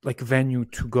like venue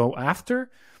to go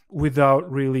after without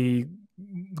really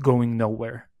going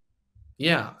nowhere?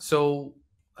 Yeah, so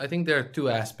I think there are two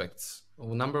aspects.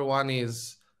 Number one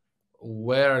is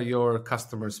where are your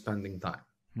customers spending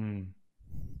time?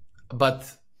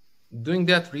 But doing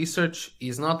that research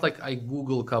is not like I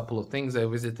Google a couple of things, I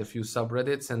visit a few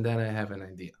subreddits, and then I have an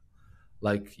idea.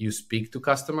 Like you speak to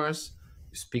customers,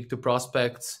 you speak to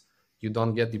prospects, you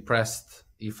don't get depressed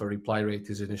if a reply rate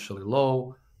is initially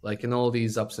low. Like in all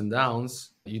these ups and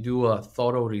downs, you do a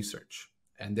thorough research.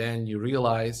 And then you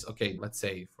realize, okay, let's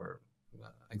say for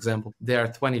example, there are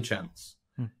 20 channels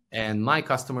and my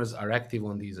customers are active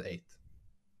on these 8.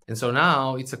 And so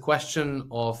now it's a question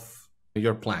of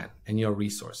your plan and your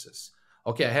resources.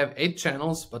 Okay, I have 8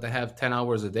 channels, but I have 10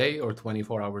 hours a day or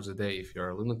 24 hours a day if you're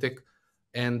a lunatic.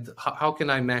 And how can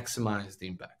I maximize the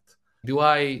impact? Do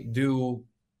I do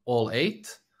all 8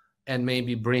 and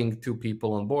maybe bring 2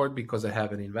 people on board because I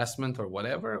have an investment or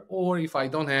whatever? Or if I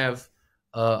don't have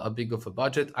a big of a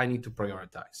budget, I need to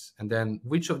prioritize. And then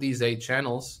which of these 8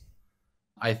 channels,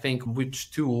 I think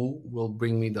which 2 will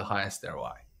bring me the highest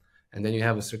ROI? And then you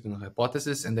have a certain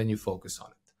hypothesis and then you focus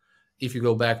on it. If you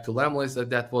go back to Lemlist,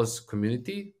 that was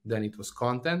community, then it was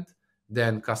content,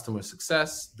 then customer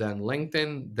success, then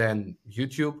LinkedIn, then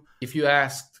YouTube. If you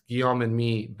asked Guillaume and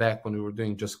me back when we were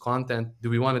doing just content, do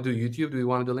we want to do YouTube? Do we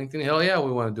want to do LinkedIn? Hell yeah,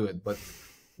 we want to do it. But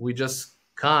we just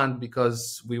can't,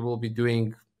 because we will be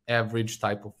doing average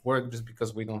type of work just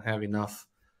because we don't have enough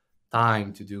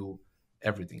time to do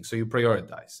everything. So you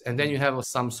prioritize. And then you have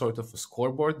some sort of a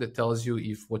scoreboard that tells you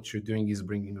if what you're doing is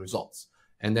bringing results.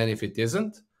 And then if it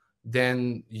isn't,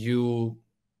 then you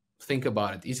think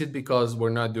about it. Is it because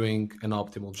we're not doing an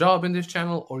optimal job in this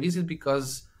channel? Or is it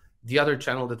because the other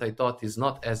channel that I thought is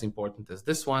not as important as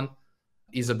this one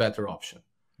is a better option?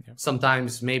 Yeah.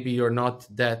 Sometimes maybe you're not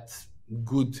that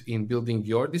good in building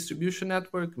your distribution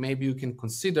network. Maybe you can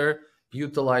consider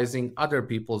utilizing other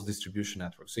people's distribution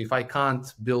network. So if I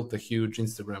can't build a huge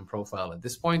Instagram profile at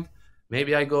this point,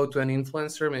 maybe I go to an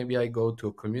influencer, maybe I go to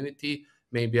a community,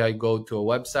 maybe I go to a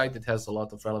website that has a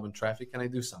lot of relevant traffic and I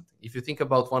do something. If you think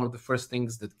about one of the first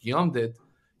things that Guillaume did,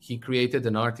 he created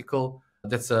an article.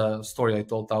 That's a story I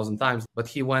told 1,000 times, but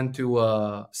he went to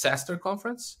a SaaS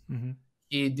conference. Mm-hmm.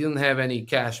 He didn't have any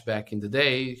cash back in the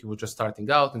day. He was just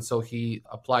starting out. And so he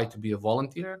applied to be a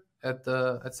volunteer at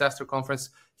SaaS conference.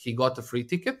 He got a free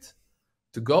ticket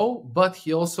to go, but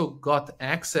he also got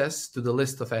access to the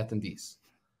list of attendees.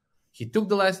 He took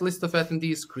the last list of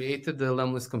attendees, created the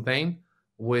Lemlist campaign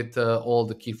with all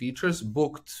the key features,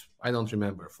 booked, I don't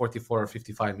remember, 44 or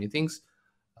 55 meetings,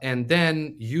 and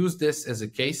then used this as a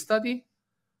case study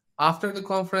after the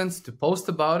conference to post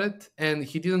about it. And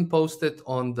he didn't post it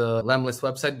on the Lemlist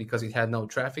website because it had no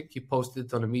traffic. He posted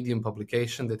it on a Medium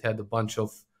publication that had a bunch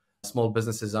of small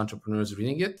businesses, entrepreneurs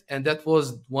reading it. And that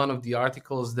was one of the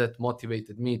articles that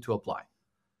motivated me to apply.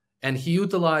 And he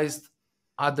utilized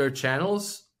other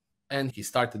channels and he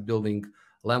started building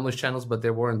Lemlist channels, but they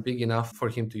weren't big enough for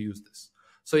him to use this.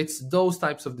 So it's those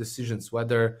types of decisions,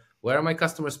 where are my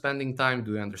customers spending time?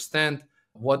 Do I understand?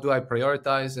 What do I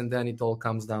prioritize? And then it all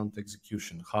comes down to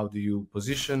execution. How do you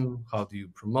position? How do you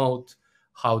promote?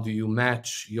 How do you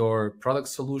match your product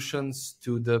solutions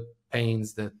to the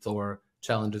pains or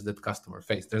challenges that customer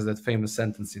face? There's that famous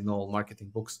sentence in all marketing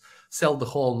books: sell the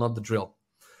whole, not the drill.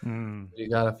 You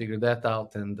got to figure that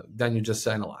out. And then you just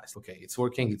analyze, okay, it's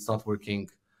working, it's not working.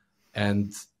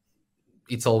 And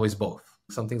it's always both.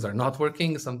 Some things are not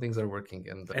working, some things are working.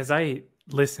 And as I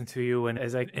listen to you and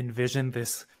as I envision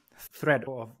this thread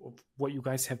of what you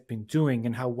guys have been doing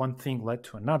and how one thing led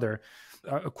to another,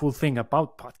 a cool thing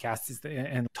about podcasts is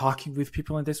and talking with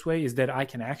people in this way is that I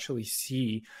can actually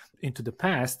see into the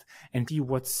past and see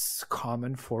what's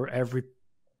common for every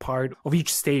part of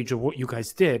each stage of what you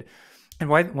guys did. And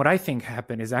what I think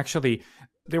happened is actually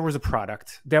there was a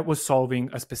product that was solving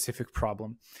a specific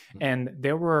problem. And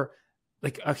there were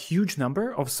like a huge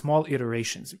number of small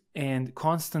iterations and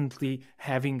constantly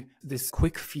having this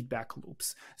quick feedback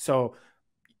loops. So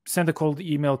send a cold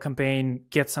email campaign,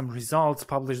 get some results,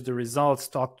 publish the results,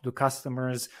 talk to the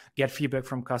customers, get feedback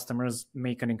from customers,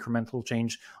 make an incremental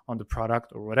change on the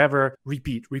product or whatever,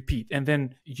 repeat. And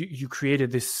then you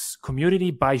created this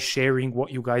community by sharing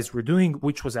what you guys were doing,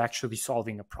 which was actually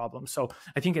solving a problem. So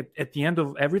I think at the end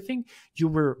of everything, you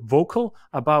were vocal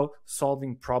about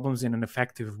solving problems in an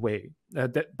effective way,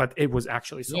 but it was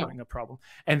actually solving a problem.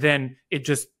 And then it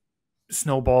just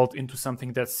snowballed into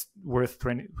something that's worth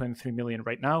 23 million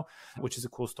right now, which is a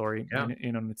cool story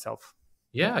in on itself.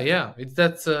 Yeah. It's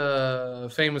that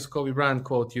famous Kobe Bryant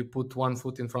quote: you put one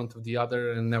foot in front of the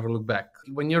other and never look back.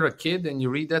 When you're a kid and you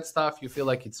read that stuff, you feel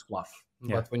like it's fluff.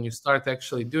 But when you start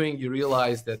actually doing, you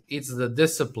realize that it's the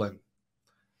discipline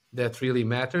that really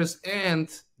matters and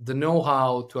the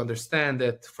know-how to understand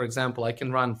that, for example, I can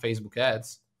run Facebook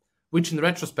ads, which in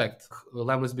retrospect,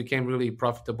 Lemlist became really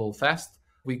profitable fast.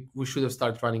 We should have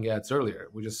started running ads earlier.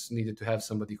 We just needed to have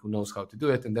somebody who knows how to do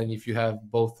it. And then if you have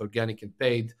both organic and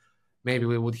paid, maybe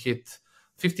we would hit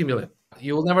 50 million.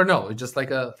 You will never know. It's just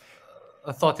like a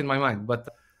thought in my mind. But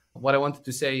what I wanted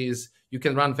to say is you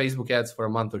can run Facebook ads for a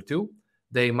month or two.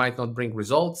 They might not bring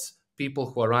results.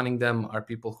 People who are running them are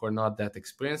people who are not that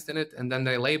experienced in it. And then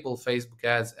they label Facebook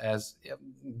ads as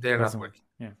they're not working.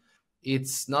 Yeah.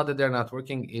 It's not that they're not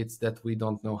working. It's that we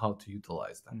don't know how to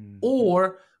utilize them.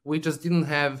 Or we just didn't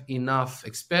have enough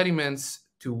experiments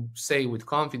to say with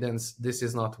confidence, this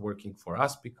is not working for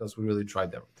us because we really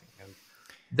tried everything. And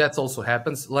that also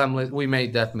happens. We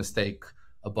made that mistake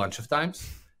a bunch of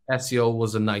times. SEO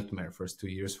was a nightmare first 2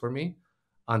 years for me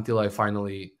until I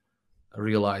finally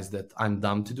realized that I'm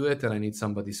dumb to do it and I need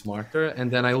somebody smarter. And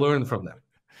then I learned from them.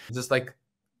 Just like,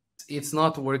 it's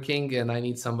not working and I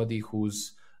need somebody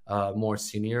who's more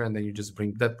senior, and then you just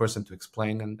bring that person to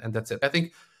explain, and that's it. I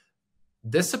think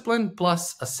discipline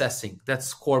plus assessing, that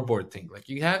scoreboard thing. Like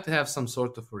you have to have some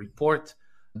sort of a report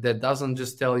that doesn't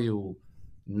just tell you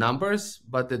numbers,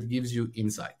 but that gives you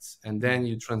insights. And then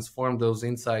you transform those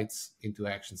insights into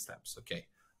action steps. Okay,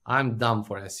 I'm dumb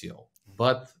for SEO,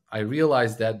 but I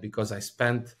realized that because I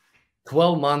spent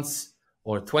 12 months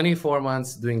or 24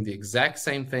 months doing the exact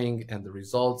same thing, and the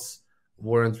results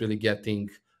weren't really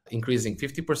increasing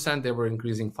 50%, they were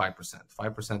increasing 5%.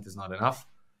 5% is not enough.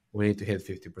 We need to hit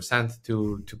 50%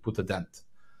 to put a dent.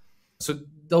 So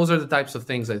those are the types of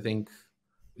things I think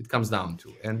it comes down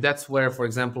to. And that's where, for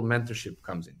example, mentorship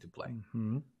comes into play.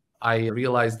 Mm-hmm. I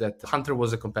realized that Hunter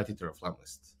was a competitor of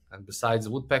Lemlist. And besides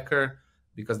Woodpecker,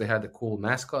 because they had a cool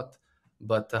mascot,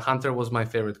 but Hunter was my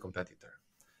favorite competitor.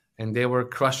 And they were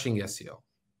crushing SEO.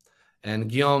 And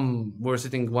Guillaume, we were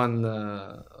sitting one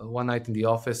night in the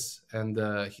office, and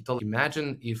he told me,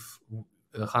 imagine if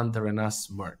Hunter and us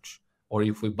merge, or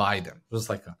if we buy them. It was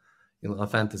like a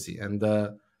fantasy. And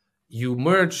you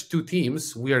merge two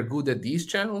teams. We are good at these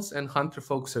channels, and Hunter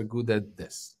folks are good at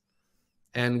this.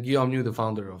 And Guillaume knew the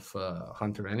founder of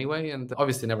Hunter anyway, and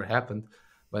obviously never happened,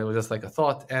 but it was just like a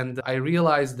thought. And I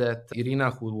realized that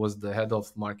Irina, who was the head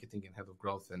of marketing and head of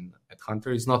growth at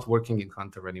Hunter, is not working in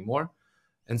Hunter anymore.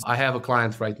 And so I have a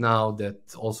client right now that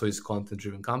also is a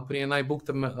content-driven company, and I booked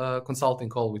a consulting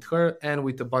call with her and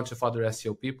with a bunch of other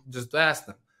SEO people just to ask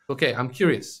them, okay, I'm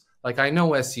curious. Like, I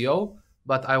know SEO,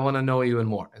 but I want to know even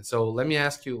more. And so let me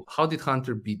ask you, how did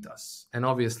Hunter beat us? And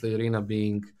obviously, Irina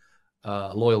being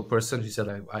a loyal person, she said,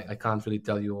 I can't really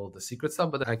tell you all the secret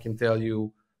stuff, but I can tell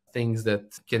you things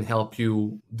that can help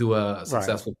you do a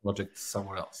successful project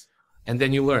somewhere else. And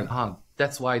then you learn,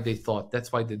 that's why they thought,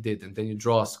 that's why they did. And then you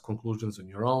draw conclusions on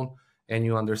your own and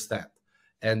you understand.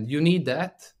 And you need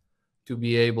that to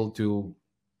be able to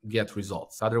get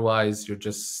results. Otherwise, you're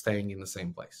just staying in the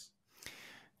same place.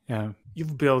 Yeah,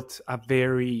 you've built a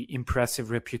very impressive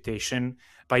reputation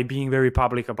by being very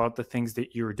public about the things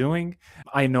that you're doing.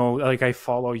 I know, like, I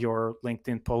follow your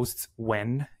LinkedIn posts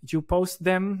when you post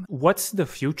them. What's the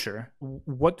future?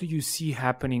 What do you see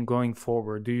happening going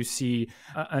forward? Do you see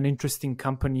an interesting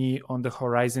company on the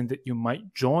horizon that you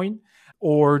might join?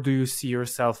 Or do you see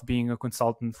yourself being a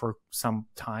consultant for some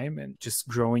time and just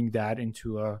growing that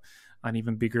into an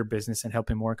even bigger business and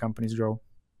helping more companies grow?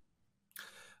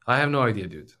 I have no idea,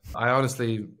 dude. I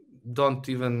honestly don't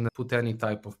even put any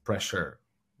type of pressure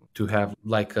to have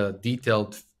like a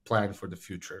detailed plan for the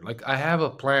future. Like, I have a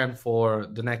plan for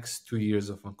the next 2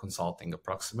 years of consulting,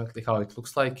 approximately how it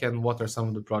looks like and what are some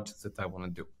of the projects that I want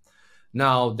to do.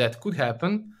 Now, that could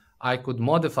happen. I could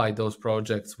modify those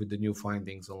projects with the new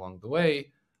findings along the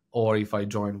way, or if I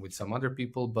join with some other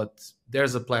people, but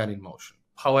there's a plan in motion.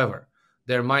 However,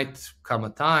 there might come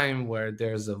a time where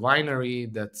there's a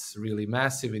winery that's really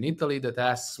massive in Italy that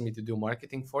asks me to do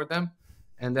marketing for them.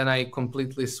 And then I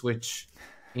completely switch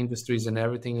industries and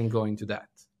everything and go into that.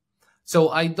 So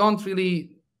I don't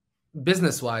really,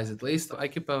 business-wise at least, I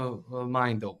keep a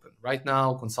mind open. Right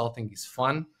now, consulting is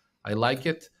fun. I like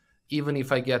it. Even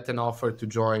if I get an offer to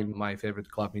join my favorite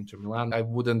club, Inter Milan, I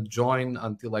wouldn't join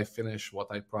until I finish what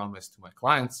I promised to my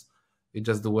clients. It's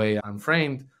just the way I'm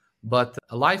framed. But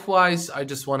life-wise, I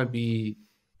just want to be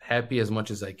happy as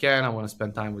much as I can. I want to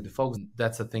spend time with the folks.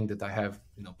 That's a thing that I have,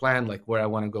 planned, like where I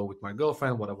want to go with my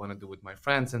girlfriend, what I want to do with my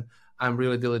friends. And I'm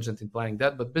really diligent in planning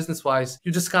that. But business-wise,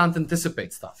 you just can't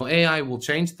anticipate stuff. AI will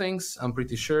change things, I'm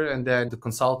pretty sure. And then the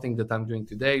consulting that I'm doing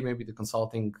today, maybe the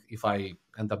consulting, if I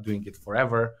end up doing it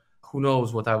forever, who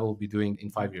knows what I will be doing in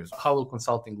 5 years? How will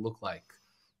consulting look like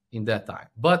in that time?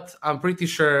 But I'm pretty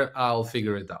sure I'll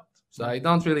figure it out. So I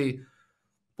don't really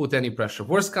put any pressure.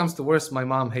 Worst comes to worst, my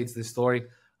mom hates this story.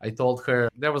 I told her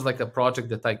there was like a project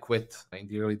that I quit in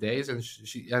the early days, and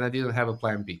I didn't have a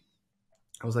plan B.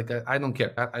 I was like, I don't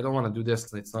care. I don't want to do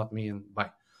this. It's not me, and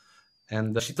bye.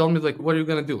 And she told me, like, what are you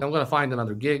going to do? I'm going to find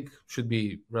another gig. Should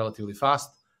be relatively fast.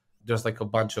 There's like a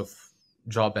bunch of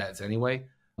job ads anyway.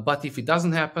 But if it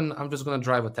doesn't happen, I'm just going to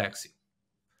drive a taxi.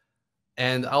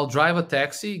 And I'll drive a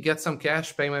taxi, get some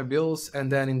cash, pay my bills,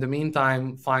 and then in the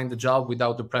meantime, find a job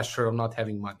without the pressure of not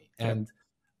having money. Yeah. And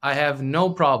I have no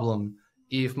problem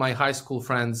if my high school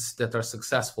friends that are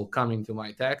successful come into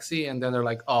my taxi and then they're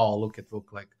like, oh, look,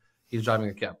 like he's driving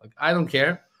a cab. Like, I don't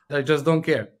care. I just don't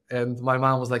care. And my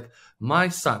mom was like, my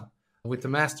son with a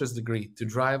master's degree to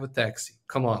drive a taxi.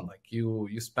 Come on, like you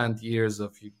spent years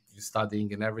of you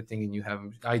studying and everything, and you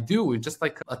haven't. I do. It's just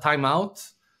like a timeout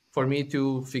for me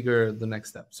to figure the next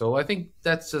step. So I think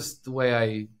that's just the way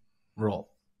I roll.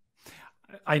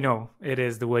 I know it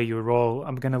is the way you roll.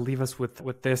 I'm going to leave us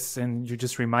with this. And you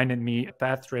just reminded me,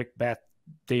 Patrick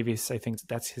Davis, I think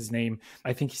that's his name.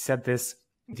 I think he said this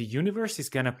The universe is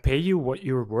going to pay you what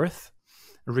you're worth,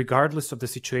 regardless of the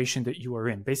situation that you are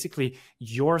in. Basically,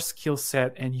 your skill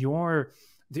set and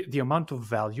the amount of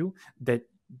value that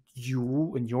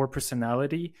you and your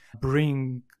personality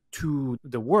bring to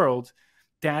the world,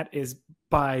 that is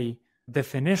by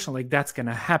definition, like, that's going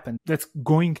to happen. That's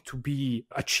going to be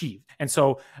achieved. And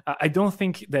so I don't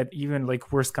think that even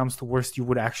like worst comes to worst, you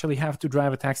would actually have to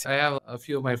drive a taxi. I have a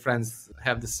few of my friends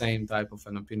have the same type of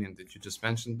an opinion that you just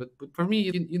mentioned, but for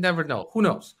me, you never know. Who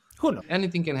knows? Who knows?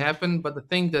 Anything can happen. But the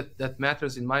thing that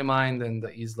matters in my mind and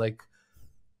is like,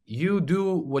 you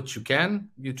do what you can,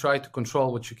 you try to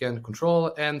control what you can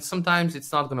control, and sometimes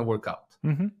it's not going to work out.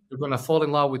 You're going to fall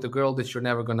in love with a girl that you're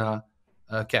never going to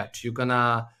catch. You're going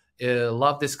to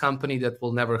love this company that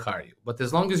will never hire you. But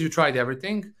as long as you tried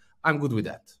everything, I'm good with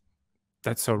that.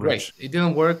 That's so Great. rich. It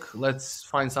didn't work. Let's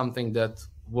find something that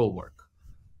will work.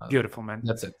 Beautiful, man.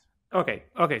 That's it. Okay.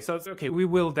 So it's okay. We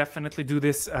will definitely do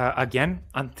this again.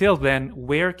 Until then,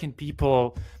 where can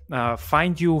people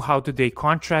find you? How do they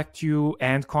contract you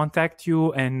and contact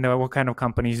you? And what kind of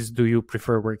companies do you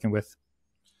prefer working with?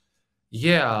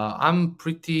 Yeah, I'm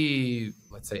pretty,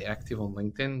 let's say, active on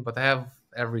LinkedIn, but I have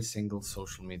every single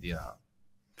social media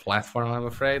platform, I'm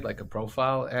afraid, like a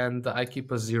profile, and I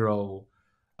keep a 0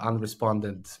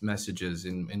 unresponded messages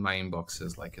in my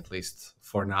inboxes, like at least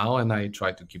for now, and I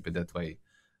try to keep it that way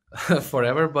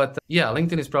forever. But yeah,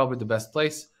 LinkedIn is probably the best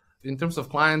place. In terms of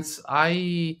clients,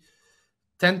 I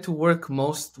tend to work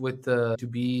most with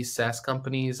B2B SaaS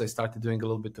companies. I started doing a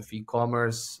little bit of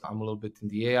e-commerce. I'm a little bit in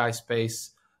the AI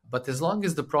space. But as long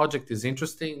as the project is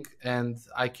interesting and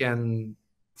I can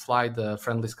fly the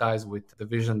friendly skies with the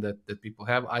vision that people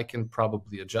have, I can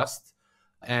probably adjust.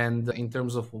 And in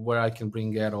terms of where I can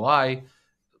bring ROI,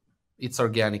 it's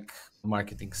organic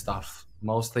marketing stuff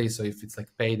mostly. So if it's like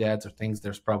paid ads or things,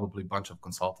 there's probably a bunch of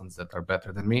consultants that are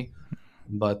better than me.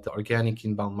 But organic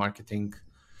inbound marketing,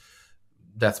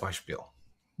 that's my spiel.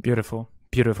 Beautiful.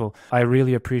 I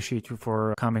really appreciate you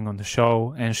for coming on the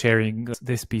show and sharing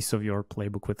this piece of your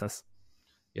playbook with us.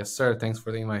 Yes, sir. Thanks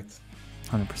for the invite.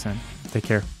 100%. Take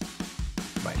care.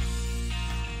 Bye.